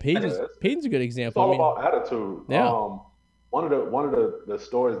 I mean, Peyton's a good it's example. all about attitude. Yeah. One of the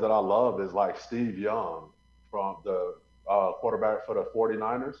stories that I love is like Steve Young from the quarterback for the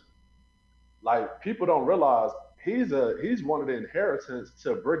 49ers. Like people don't realize he's one of the inheritance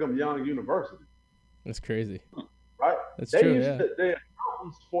to Brigham Young University. That's crazy. Right? That's true. Yeah. The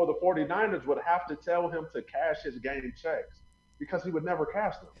accountants for the 49ers would have to tell him to cash his game checks because he would never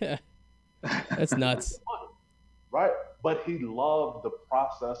cash them. That's nuts. Right? But he loved the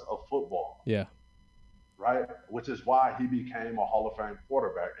process of football. Yeah. Right? Which is why he became a Hall of Fame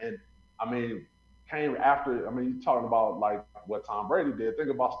quarterback. And I mean, came after, you're talking about like what Tom Brady did. Think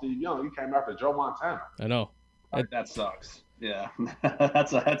about Steve Young. He came after Joe Montana. I know. That sucks. Yeah.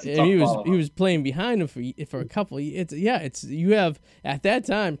 that's a tough he was playing behind him for a couple. You have at that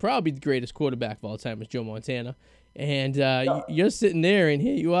time probably the greatest quarterback of all time was Joe Montana, and you're sitting there and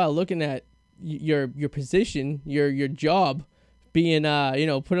here you are looking at your position, your job being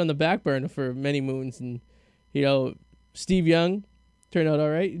put on the back burner for many moons, and Steve Young turned out all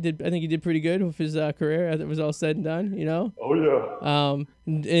right. I think he did pretty good with his career as it was all said and done. Oh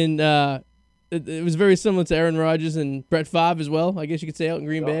yeah. It was very similar to Aaron Rodgers and Brett Favre as well. I guess you could say out in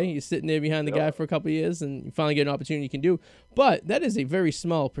Green Bay. You're sitting there behind the guy for a couple of years, and you finally get an opportunity you can do. But that is a very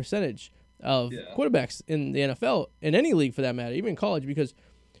small percentage of quarterbacks in the NFL, in any league for that matter, even in college, because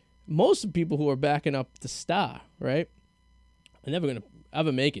most of the people who are backing up the star, right, are never going to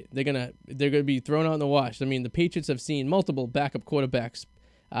ever make it. They're gonna be thrown out in the wash. I mean, the Patriots have seen multiple backup quarterbacks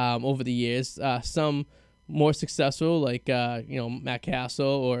over the years. Some more successful, like Matt Castle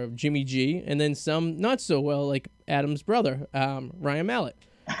or Jimmy G, and then some not so well, like Adam's brother, Ryan Mallett,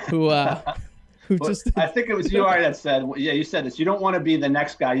 who just. I think it was you, Arty, that said, you said this. You don't want to be the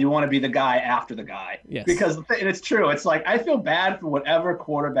next guy. You want to be the guy after the guy. Yes. Because and it's true. It's like I feel bad for whatever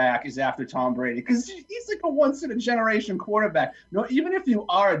quarterback is after Tom Brady because he's like a once in a generation quarterback. No, even if you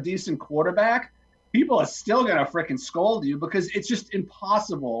are a decent quarterback, people are still gonna freaking scold you because it's just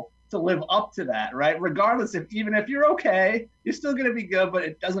impossible to live up to that, right? Regardless even if you're okay, you're still going to be good, but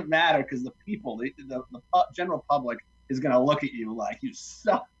it doesn't matter because the people, the general public is going to look at you like you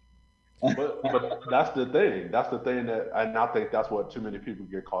suck. but that's the thing. That's the thing and I think that's what too many people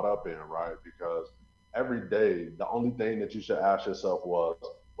get caught up in, right? Because every day, the only thing that you should ask yourself was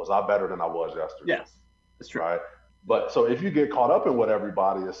I better than I was yesterday? Yes, that's true. Right? But so if you get caught up in what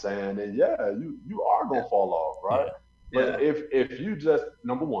everybody is saying, then you are going to fall off, right? Yeah. But if you just,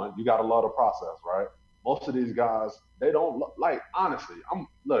 number one, you got to love the process, right? Most of these guys, they don't like, honestly, I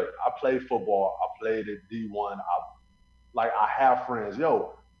played football. I played at D1. I have friends.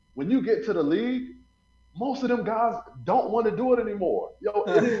 Yo, when you get to the league, most of them guys don't want to do it anymore. Yo,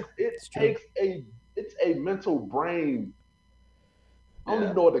 it's a mental brain I don't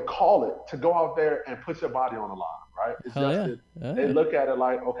even know what to call it, to go out there and put your body on the line, right? It's Hell just yeah. that they look at it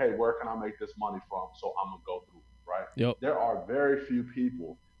like, okay, where can I make this money from? So I'm gonna go through it, right? Yep. There are very few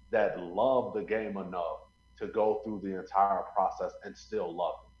people that love the game enough to go through the entire process and still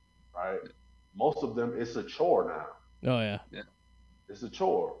love it, right? Most of them, it's a chore now. Oh yeah. It's a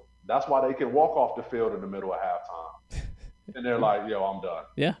chore. That's why they can walk off the field in the middle of halftime, and they're like, "Yo, I'm done."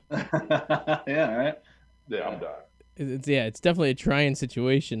 Yeah. Yeah, right. Yeah, I'm done. It's definitely a trying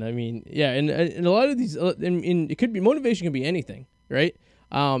situation. I mean, yeah, and a lot of these, it could be motivation, can be anything, right?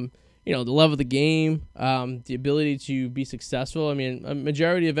 The love of the game, the ability to be successful. I mean, a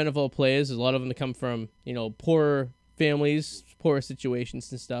majority of NFL players, a lot of them that come from poorer families, poorer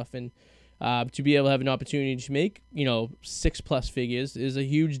situations and stuff, and to be able to have an opportunity to make 6+ figures is a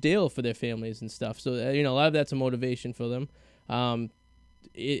huge deal for their families and stuff. So a lot of that's a motivation for them.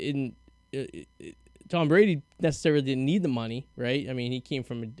 Tom Brady necessarily didn't need the money, right? I mean, he came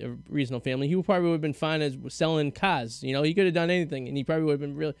from a reasonable family. He probably would have been fine as selling cars. He could have done anything, and he probably would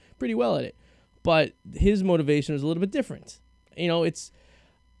have been pretty well at it. But his motivation was a little bit different.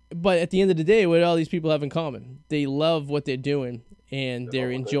 But at the end of the day, what do all these people have in common? They love what they're doing, and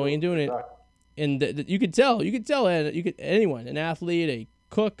they're enjoying doing it. And you could tell anyone, an athlete, a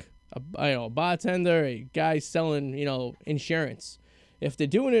cook, a bartender, a guy selling, insurance. If they're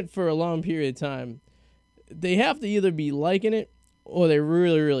doing it for a long period of time, they have to either be liking it or they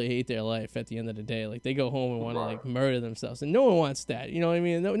really, really hate their life at the end of the day. Like, they go home and want to, murder themselves. And no one wants that. You know what I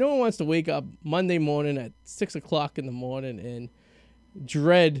mean? No one wants to wake up Monday morning at 6 o'clock in the morning and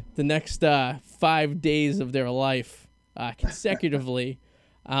dread the next 5 days of their life consecutively.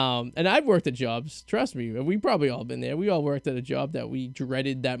 And I've worked at jobs. Trust me, we probably all been there. We all worked at a job that we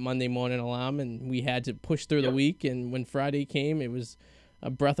dreaded that Monday morning alarm, and we had to push through the week. And when Friday came, it was a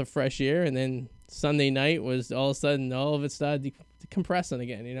breath of fresh air. And then Sunday night was all of a sudden all of it started compressing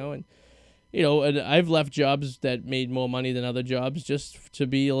again. And I've left jobs that made more money than other jobs just to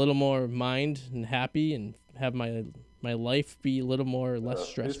be a little more mind and happy and have my life be a little more less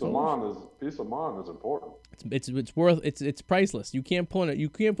stressful. Peace of mind is important. It's priceless. You can't put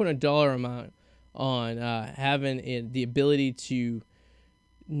a dollar amount on having the ability to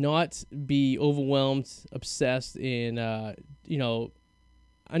not be overwhelmed, obsessed, and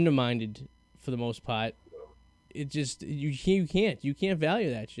undermined for the most part. It just you can't value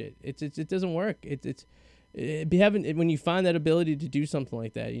that shit. It doesn't work. When you find that ability to do something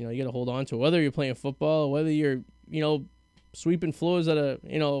like that, you got to hold on to it. Whether you're playing football or whether you're sweeping floors at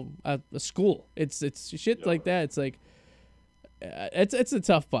a school. It's shit like that. It's like it's a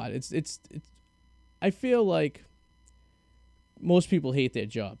tough part. It's I feel like most people hate their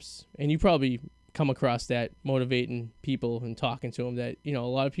jobs, and you probably come across that motivating people and talking to them that a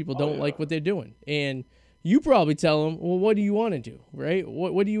lot of people don't like what they're doing, and you probably tell them, well, what do you want to do, right?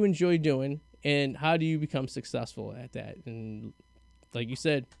 What do you enjoy doing, and how do you become successful at that? And like you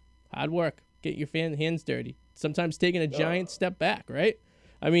said, hard work, get your hands dirty. Sometimes taking a giant step back, right?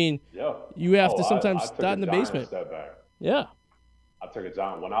 I mean, you have to sometimes start in the basement. Step back. Yeah. I took a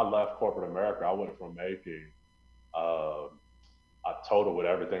giant. When I left corporate America, I went from making, I total with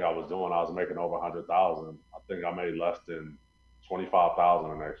everything I was doing, I was making over 100,000. I think I made less than 25,000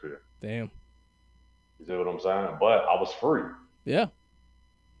 the next year. Damn. You see what I'm saying? But I was free. Yeah.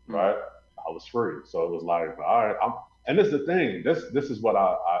 Right. I was free, so it was like, all right. And this is the thing. This is what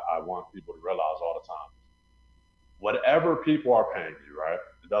I want people to realize all the time. Whatever people are paying you, right?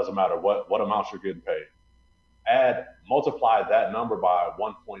 It doesn't matter what amounts you're getting paid. Multiply that number by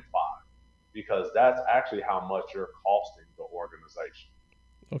 1.5, because that's actually how much you're costing the organization.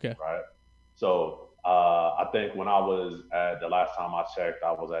 Okay. Right. So I think when I was the last time I checked,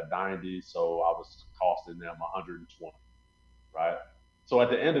 I was at 90, so I was costing them 120. Right. So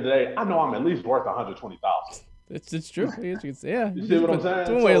at the end of the day, I know I'm at least worth 120,000. It's true. Yeah. You see what I'm saying? That's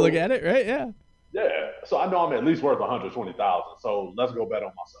one way to look at it, right? Yeah. Yeah. So I know I'm at least worth 120,000. So let's go bet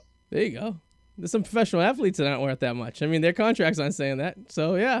on myself. There you go. There's some professional athletes that aren't worth that much. I mean, their contracts aren't saying that.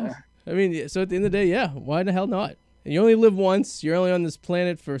 So yeah. I mean, so at the end of the day, yeah. Why the hell not? And you only live once. You're only on this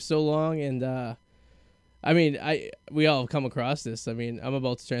planet for so long, and I mean, we all come across this. I mean, I'm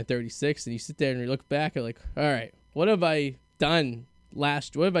about to turn 36, and you sit there and you look back and like, all right, what have I done in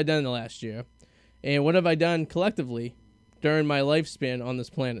the last year? And what have I done collectively during my lifespan on this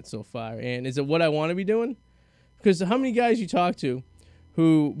planet so far? And is it what I want to be doing? Because how many guys you talk to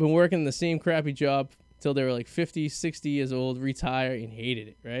who been working the same crappy job till they were like 50, 60 years old, retire, and hated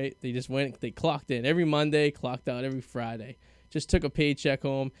it, right? They clocked in every Monday, clocked out every Friday, just took a paycheck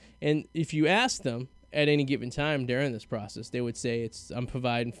home. And if you ask them at any given time during this process, they would say, I'm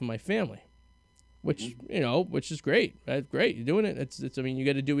providing for my family. which which is great. That's great. You're doing it. It's. I mean, you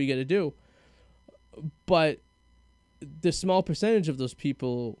got to do what you got to do. But the small percentage of those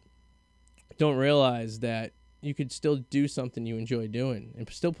people don't realize that you could still do something you enjoy doing and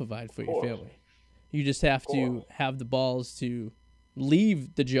still provide for your family. You just have to have the balls to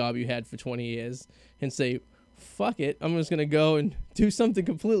leave the job you had for 20 years and say, fuck it, I'm just going to go and do something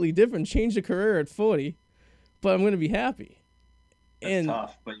completely different, change the career at 40, but I'm going to be happy. That's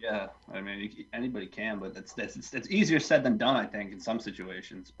tough, but yeah, I mean, anybody can, but it's easier said than done, I think, in some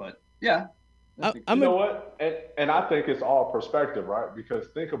situations. But yeah, you know what? And I think it's all perspective, right? Because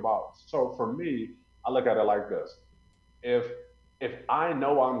think about, so for me, I look at it like this: if I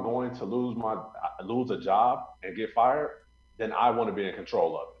know I'm going to lose a job and get fired, then I want to be in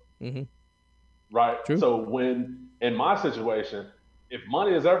control of it, right? True. So when in my situation, if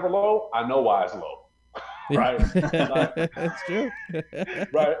money is ever low, I know why it's low. Right? That's true.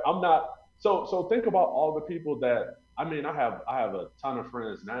 Right? I'm not. So think about all the people that, I mean, I have a ton of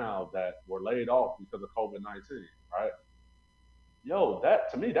friends now that were laid off because of COVID-19. Right? Yo, that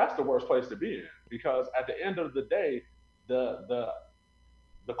to me, that's the worst place to be in, because at the end of the day, the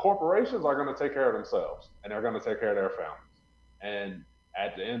corporations are going to take care of themselves and they're going to take care of their families. And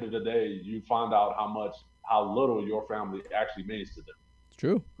at the end of the day, you find out how little your family actually means to them. It's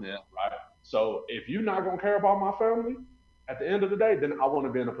true. Yeah. Right. So if you're not going to care about my family, at the end of the day, then I want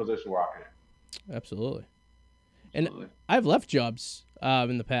to be in a position where I can. Absolutely. And I've left jobs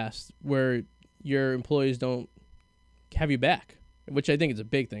in the past where your employees don't have you back, which I think is a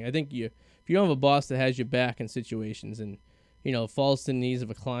big thing. I think if you don't have a boss that has your back in situations and, falls to the needs of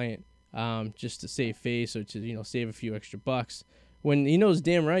a client just to save face or to, save a few extra bucks, when he knows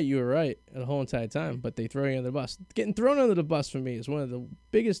damn right you were right the whole entire time, but they throw you under the bus. Getting thrown under the bus for me is one of the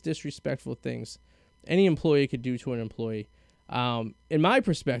biggest disrespectful things any employee could do to an employee. In my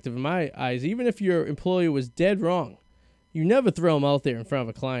perspective, in my eyes, even if your employee was dead wrong, you never throw them out there in front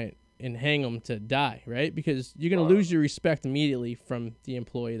of a client and hang them to die, right? Because you're going to lose your respect immediately from the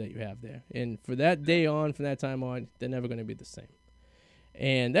employee that you have there. And for that day on, from that time on, they're never going to be the same.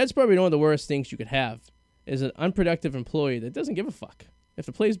 And that's probably one of the worst things you could have, is an unproductive employee that doesn't give a fuck. If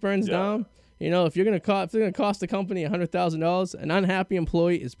the place burns down, if they're going to cost the company $100,000, an unhappy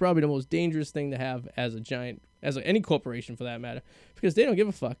employee is probably the most dangerous thing to have as any corporation for that matter, because they don't give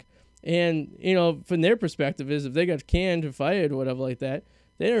a fuck. And, from their perspective is if they got canned or fired or whatever like that,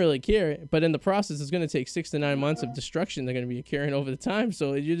 they don't really care. But in the process, it's going to take 6 to 9 months of destruction they're going to be carrying over the time.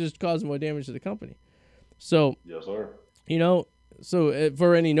 So you're just causing more damage to the company. So, yes, sir. So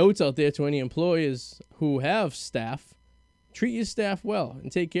for any notes out there to any employers who have staff, treat your staff well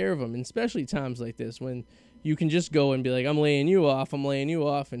and take care of them, and especially times like this when you can just go and be like, I'm laying you off,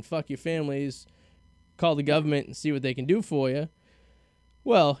 and fuck your families, call the government and see what they can do for you.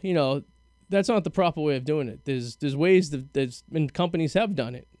 Well, that's not the proper way of doing it. There's ways and companies have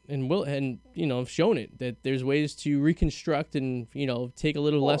done it and have shown it, that there's ways to reconstruct and take a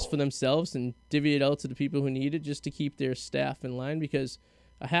little less for themselves and divvy it out to the people who need it, just to keep their staff in line, because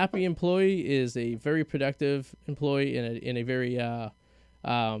a happy employee is a very productive employee and a very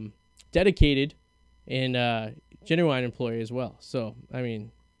dedicated and genuine employee as well. So I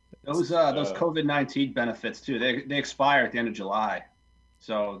mean, those COVID-19 benefits too, they expire at the end of July.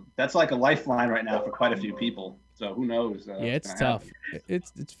 So that's like a lifeline right now for quite a few people. So who knows? It's tough.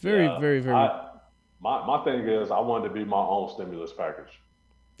 It's very, very, very. My thing is, I wanted to be my own stimulus package.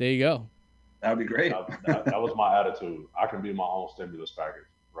 There you go. That would be great. That was my attitude. I can be my own stimulus package,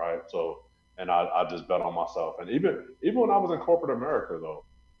 right? So, and I just bet on myself. And even when I was in corporate America, though,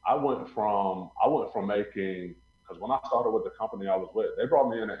 I went from making, because when I started with the company I was with, they brought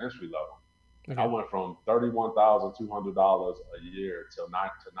me in at entry level. Okay. I went from $31,200 a year to $90,000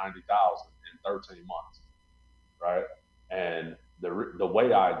 in 13 months, right? And the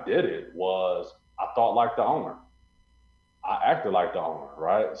way I did it was I thought like the owner. I acted like the owner,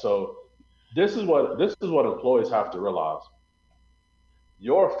 right? So this is what employees have to realize.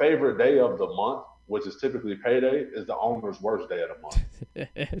 Your favorite day of the month, which is typically payday, is the owner's worst day of the month.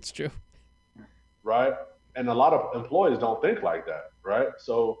 It's true. Right? And a lot of employees don't think like that, right?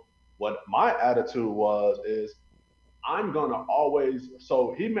 So what my attitude is I'm going to always,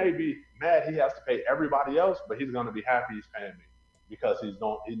 so he may be mad he has to pay everybody else, but he's going to be happy he's paying me because he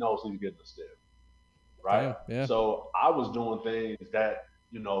knows he's getting a stip, right? Yeah. So I was doing things that,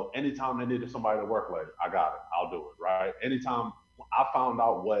 anytime they needed somebody to work later, I got it. I'll do it, right? Anytime I found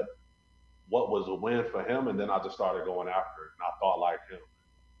out what was a win for him, and then I just started going after it, and I thought like him.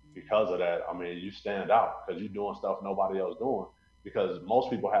 Because of that, I mean, you stand out because you're doing stuff nobody else doing. Because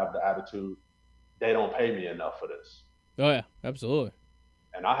most people have the attitude, they don't pay me enough for this. Oh yeah, absolutely.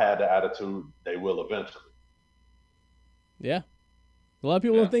 And I had the attitude, they will eventually. Yeah. A lot of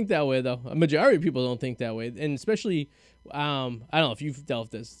people don't think that way, though. A majority of people don't think that way, and especially, I don't know if you've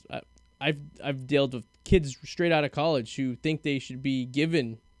dealt with this. I've dealt with kids straight out of college who think they should be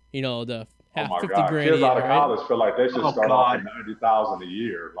given, the Oh my 50 God. grand Kids a year, out of right? college feel like they should start off at 90,000 a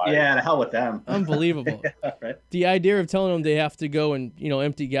year. Like, Yeah, the hell with them. Unbelievable. Right. The idea of telling them they have to go and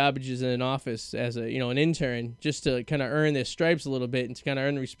empty garbages in an office as a an intern just to kind of earn their stripes a little bit and to kind of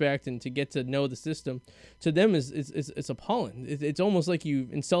earn respect and to get to know the system, to them it's appalling. It's almost like you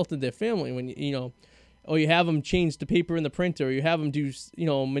insulted their family when or you have them change the paper in the printer, or you have them do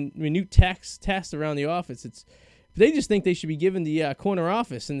minute tasks around the office. They just think they should be given the corner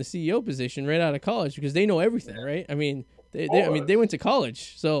office and the CEO position right out of college because they know everything, right? I mean, they went to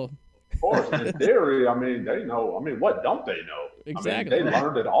college, so. Of course, in theory, they know. What don't they know? Exactly. They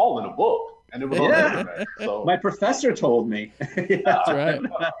learned it all in a book, and it was on the internet. So my professor told me. That's right.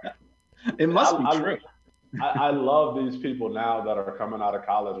 It must be true. I love these people now that are coming out of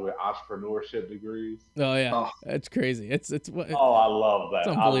college with entrepreneurship degrees. Oh yeah, that's crazy. It's Oh, I love that. It's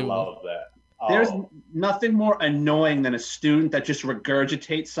unbelievable. I love that. There's nothing more annoying than a student that just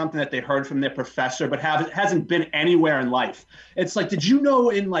regurgitates something that they heard from their professor, but hasn't been anywhere in life. It's like, did you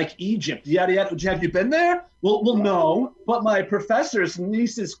know in like Egypt, yada yada? Have you been there? Well, no. But my professor's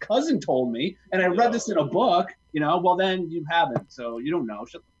niece's cousin told me, and I read this in a book. Well then you haven't, so you don't know.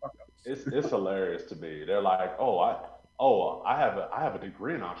 Shut the fuck up. It's hilarious to me. They're like, I have a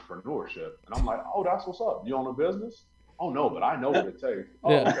degree in entrepreneurship, and I'm like, oh, that's what's up. You own a business? Oh no, but I know what it takes.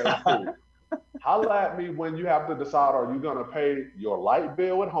 Oh, okay, cool. Holla at me when you have to decide, are you going to pay your light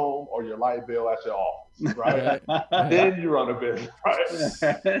bill at home or your light bill at your office, right? Then you run a business, right?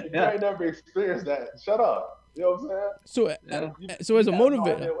 If you ain't never experienced that, shut up. You know what I'm saying? So as a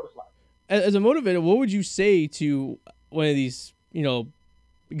motivator, what would you say to one of these,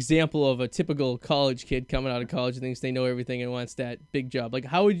 example of a typical college kid coming out of college and thinks they know everything and wants that big job? Like,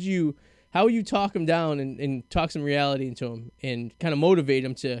 how would you talk them down and talk some reality into them and kind of motivate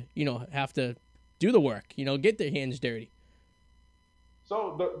them to, have to do the work, get their hands dirty?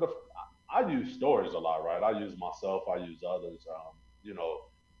 So I use stories a lot, right? I use myself, I use others.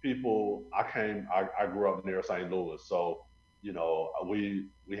 People, I grew up near St. Louis. So, we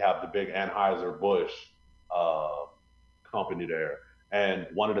have the big Anheuser-Busch company there. And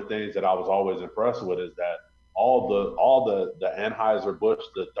one of the things that I was always impressed with is that all the Anheuser-Busch,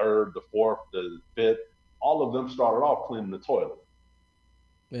 the third, the fourth, the fifth, all of them started off cleaning the toilet.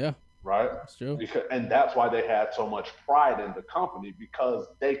 Yeah. Right? That's true. And that's why they had so much pride in the company, because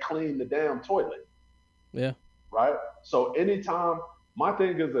they cleaned the damn toilet. Yeah. Right? So my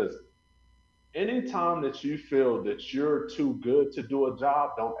thing is this, anytime that you feel that you're too good to do a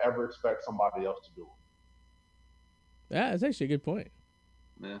job, don't ever expect somebody else to do it. Yeah, that's actually a good point.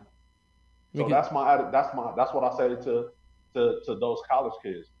 Yeah. So that's what I say to those college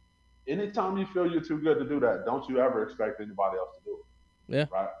kids. Anytime you feel you're too good to do that, don't you ever expect anybody else to do it. Yeah.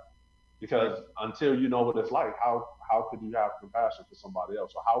 Right? Because until you know what it's like, how could you have compassion for somebody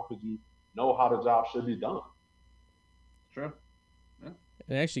else? Or how could you know how the job should be done? Sure. Yeah.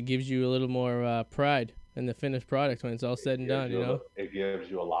 It actually gives you a little more pride in the finished product when it's all said and done, It gives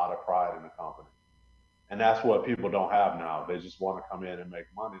you a lot of pride in the company. And that's what people don't have now. They just want to come in and make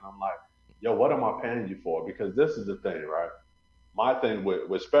money. And I'm like, yo, what am I paying you for? Because this is the thing, right? My thing with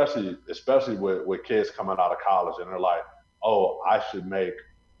especially with kids coming out of college and they're like, oh, I should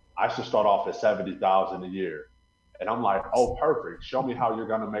start off at $70,000 a year. And I'm like, oh, perfect. Show me how you're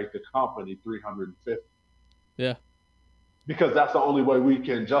going to make the company $350. Yeah. Because that's the only way we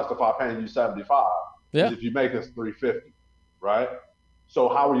can justify paying you $75. Yeah. Is if you make us $350, right? So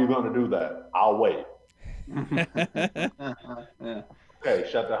how are you going to do that? I'll wait. Yeah. Okay,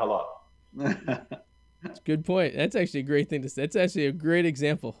 shut the hell up. That's a good point. That's actually a great thing to say. That's actually a great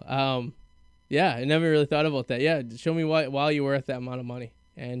example. Yeah, I never really thought about that. Yeah, show me why you're worth that amount of money.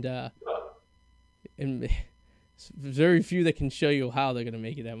 And very few that can show you how they're going to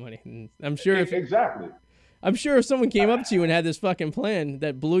make you that money. And I'm sure Exactly. I'm sure if someone came up to you and had this fucking plan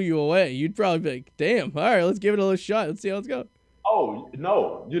that blew you away, you'd probably be like, damn, all right, let's give it a little shot. Let's see how it's going. Oh,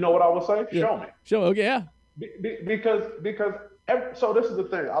 no. You know what I would say? Yeah. Show me. Show me. Okay, yeah. Because so this is the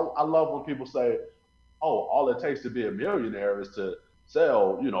thing. I love when people say, oh, all it takes to be a millionaire is to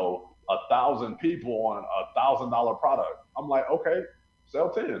sell, 1,000 people on $1,000 product. I'm like, okay, sell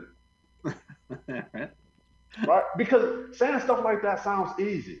 10. Right? Because saying stuff like that sounds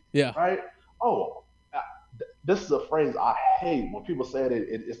easy. Yeah. Right? Oh, this is a phrase I hate when people say it.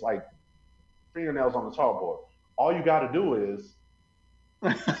 It's like fingernails on the chalkboard. All you got to do is.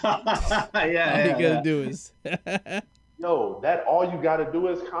 All you got to do is. yo, that all you got to do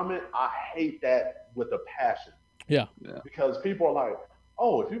is comment. I hate that with a passion. Yeah. Because people are like,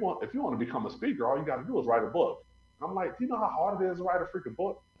 oh, if you want to become a speaker, all you got to do is write a book. And I'm like, do you know how hard it is to write a freaking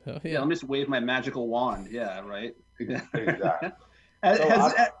book? Oh, Yeah, let me just wave my magical wand. Yeah, right. Exactly.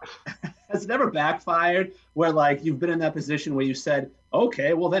 Has it ever backfired where like you've been in that position where you said,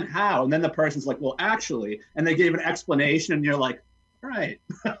 okay, well then how? And then the person's like, well, actually, and they gave an explanation, and you're like, all right.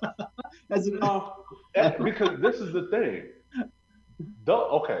 Because this is the thing.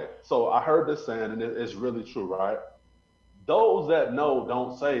 Okay, so I heard this saying, and it's really true, right? Those that know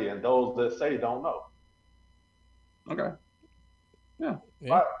don't say, and those that say don't know. Okay. Yeah.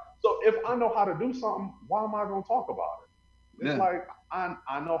 Right? So if I know how to do something, why am I going to talk about it? It's like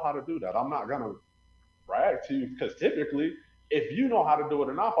I know how to do that. I'm not going to brag to you because typically, if you know how to do it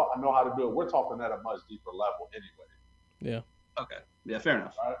enough, I know how to do it. We're talking at a much deeper level anyway. Yeah. Okay. Yeah. Fair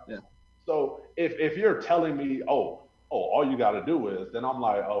enough. Right? Yeah. So if you're telling me, oh, all you got to do is, then I'm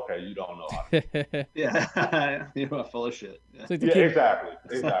like, okay, you don't know how to. Yeah. You're full of shit. Yeah. Exactly.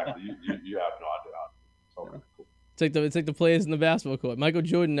 You have no idea how to. So cool. It's like the players in the basketball court. Michael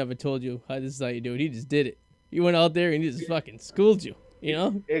Jordan never told you how this is how you do it. He just did it. He went out there and he just fucking schooled you. You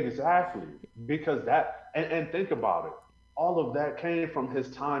know? Exactly. Because that and think about it. All of that came from his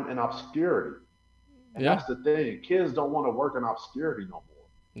time in obscurity. And that's the thing. Kids don't want to work in obscurity no more.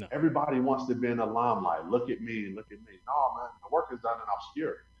 No. Everybody wants to be in the limelight. Look at me. No, man. The work is done in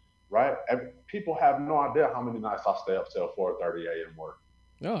obscurity, right? People have no idea how many nights I stay up till 4:30 a.m. work.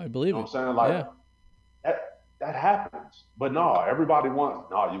 No, I believe you know it. What I'm saying? Like, that happens. But no, everybody wants,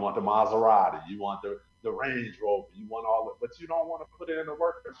 you want the Maserati. You want the Range Rover. You want all of it. But you don't want to put in the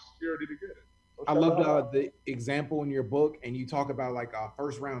work and security to get it. So I loved the example in your book, and you talk about like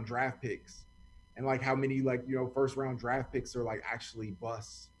first round draft picks. And like how many first round draft picks are like actually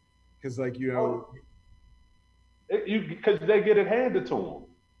busts because because they get it handed to them.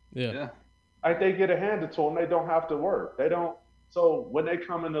 Yeah. Like they get it handed to them. They don't have to work. They don't. So when they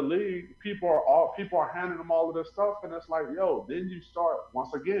come in the league, people are handing them all of this stuff, and it's like, yo, then you start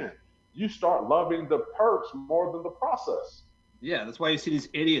loving the perks more than the process. Yeah, that's why you see these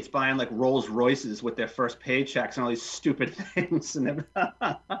idiots buying like Rolls Royces with their first paychecks and all these stupid things and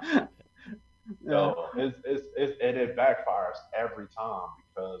No, it backfires every time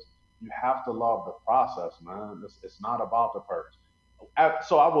because you have to love the process, man. It's not about the perks.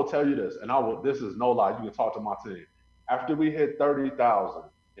 So I will tell you this, and this is no lie. You can talk to my team. After we hit 30,000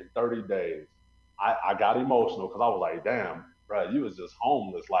 in 30 days, I got emotional because I was like, damn, bro, you was just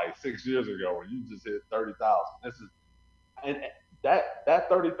homeless like 6 years ago when you just hit 30,000. And that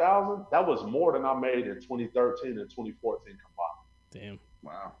 30,000, that was more than I made in 2013 and 2014 combined. Damn.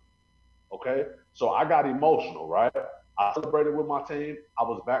 Wow. Okay, so I got emotional, right? I celebrated with my team. I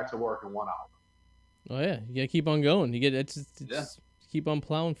was back to work in 1 hour. Oh yeah, you gotta keep on going. You get it's keep on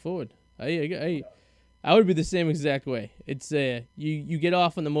plowing forward. I would be the same exact way. It's you get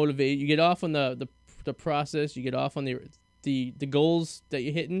off on the motivate, you get off on the process, you get off on the goals that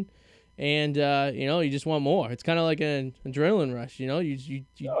you're hitting, and you just want more. It's kind of like an adrenaline rush. You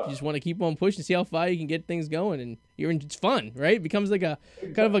just want to keep on pushing, see how far you can get things going, and it's fun, right? It becomes like kind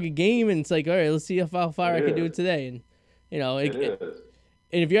of like a game, and it's like, all right, let's see how far I can do it today, and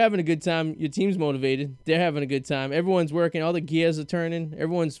and if you're having a good time, your team's motivated. They're having a good time. Everyone's working. All the gears are turning.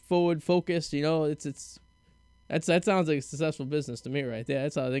 Everyone's forward focused. That sounds like a successful business to me right there.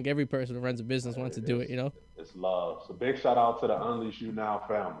 That's how I think every person who runs a business wants to do it. It's love. So big shout out to the Unleash You Now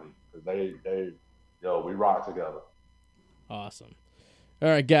family because we rock together. Awesome. All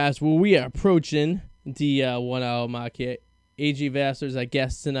right, guys. Well, we are approaching the 1 hour mark here. AJ Vassar's our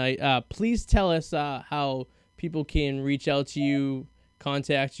guest tonight. Please tell us how people can reach out to you,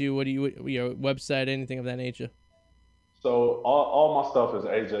 contact you. Your website, anything of that nature? So all my stuff is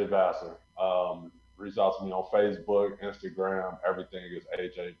AJ Vassar. Reach out to me on Facebook, Instagram. Everything is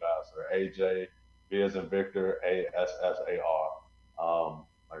AJ Vassar. AJ, V as in Victor, ASSAR.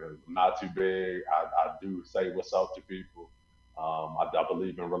 Like I'm not too big. I do say what's up to people. I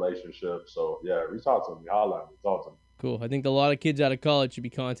believe in relationships. So yeah, reach out to me. Holla at me. Talk to me. Cool. I think a lot of kids out of college should be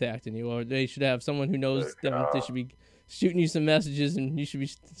contacting you, or they should have someone who knows them. They should be shooting you some messages, and you should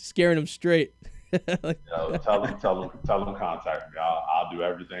be scaring them straight. Tell them contact me. I'll do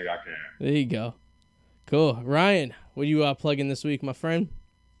everything I can. There you go. Cool. Ryan, what are you plugging this week, my friend?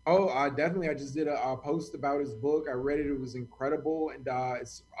 Oh, definitely. I just did a post about his book. I read it. It was incredible. And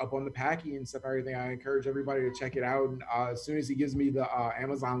it's up on the Packy and stuff, everything. I encourage everybody to check it out. And as soon as he gives me the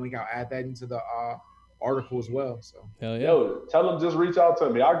Amazon link, I'll add that into the article as well. So hell yeah. Yo, tell him just reach out to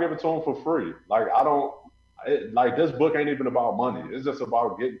me. I'll give it to him for free. Like this book ain't even about money. It's just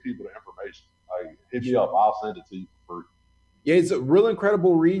about getting people the information. Like hit me up. I'll send it to you for free. Yeah, it's a real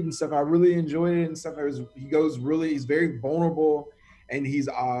incredible read and stuff. I really enjoyed it and stuff. He's very vulnerable, and he's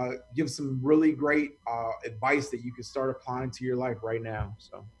gives some really great advice that you can start applying to your life right now.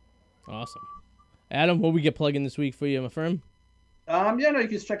 So awesome. Adam, what we get plugging this week for you, my friend? No, you can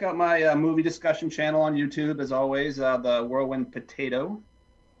just check out my movie discussion channel on YouTube, as always, the Whirlwind Potato.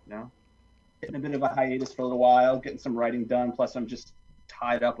 Hitting a bit of a hiatus for a little while, getting some writing done. Plus, I'm just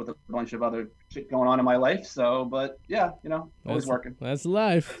tied up with a bunch of other shit going on in my life. So, but yeah, always working. That's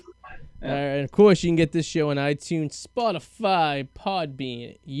life. Yeah. And of course, you can get this show on iTunes, Spotify,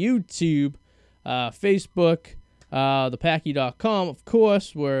 Podbean, YouTube, Facebook, thepacky.com, of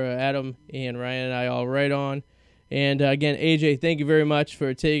course, where Adam and Ryan and I all write on. And again, AJ, thank you very much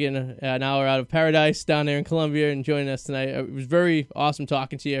for taking an hour out of paradise down there in Colombia and joining us tonight. It was very awesome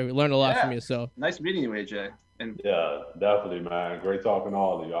talking to you. We learned a lot from you. So nice meeting you, AJ. And yeah, definitely, man. Great talking to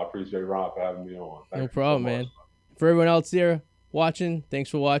all of you. I appreciate Ron for having me on. No problem, man. For everyone else there watching, thanks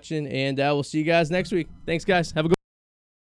for watching, and we'll see you guys next week. Thanks, guys. Have a good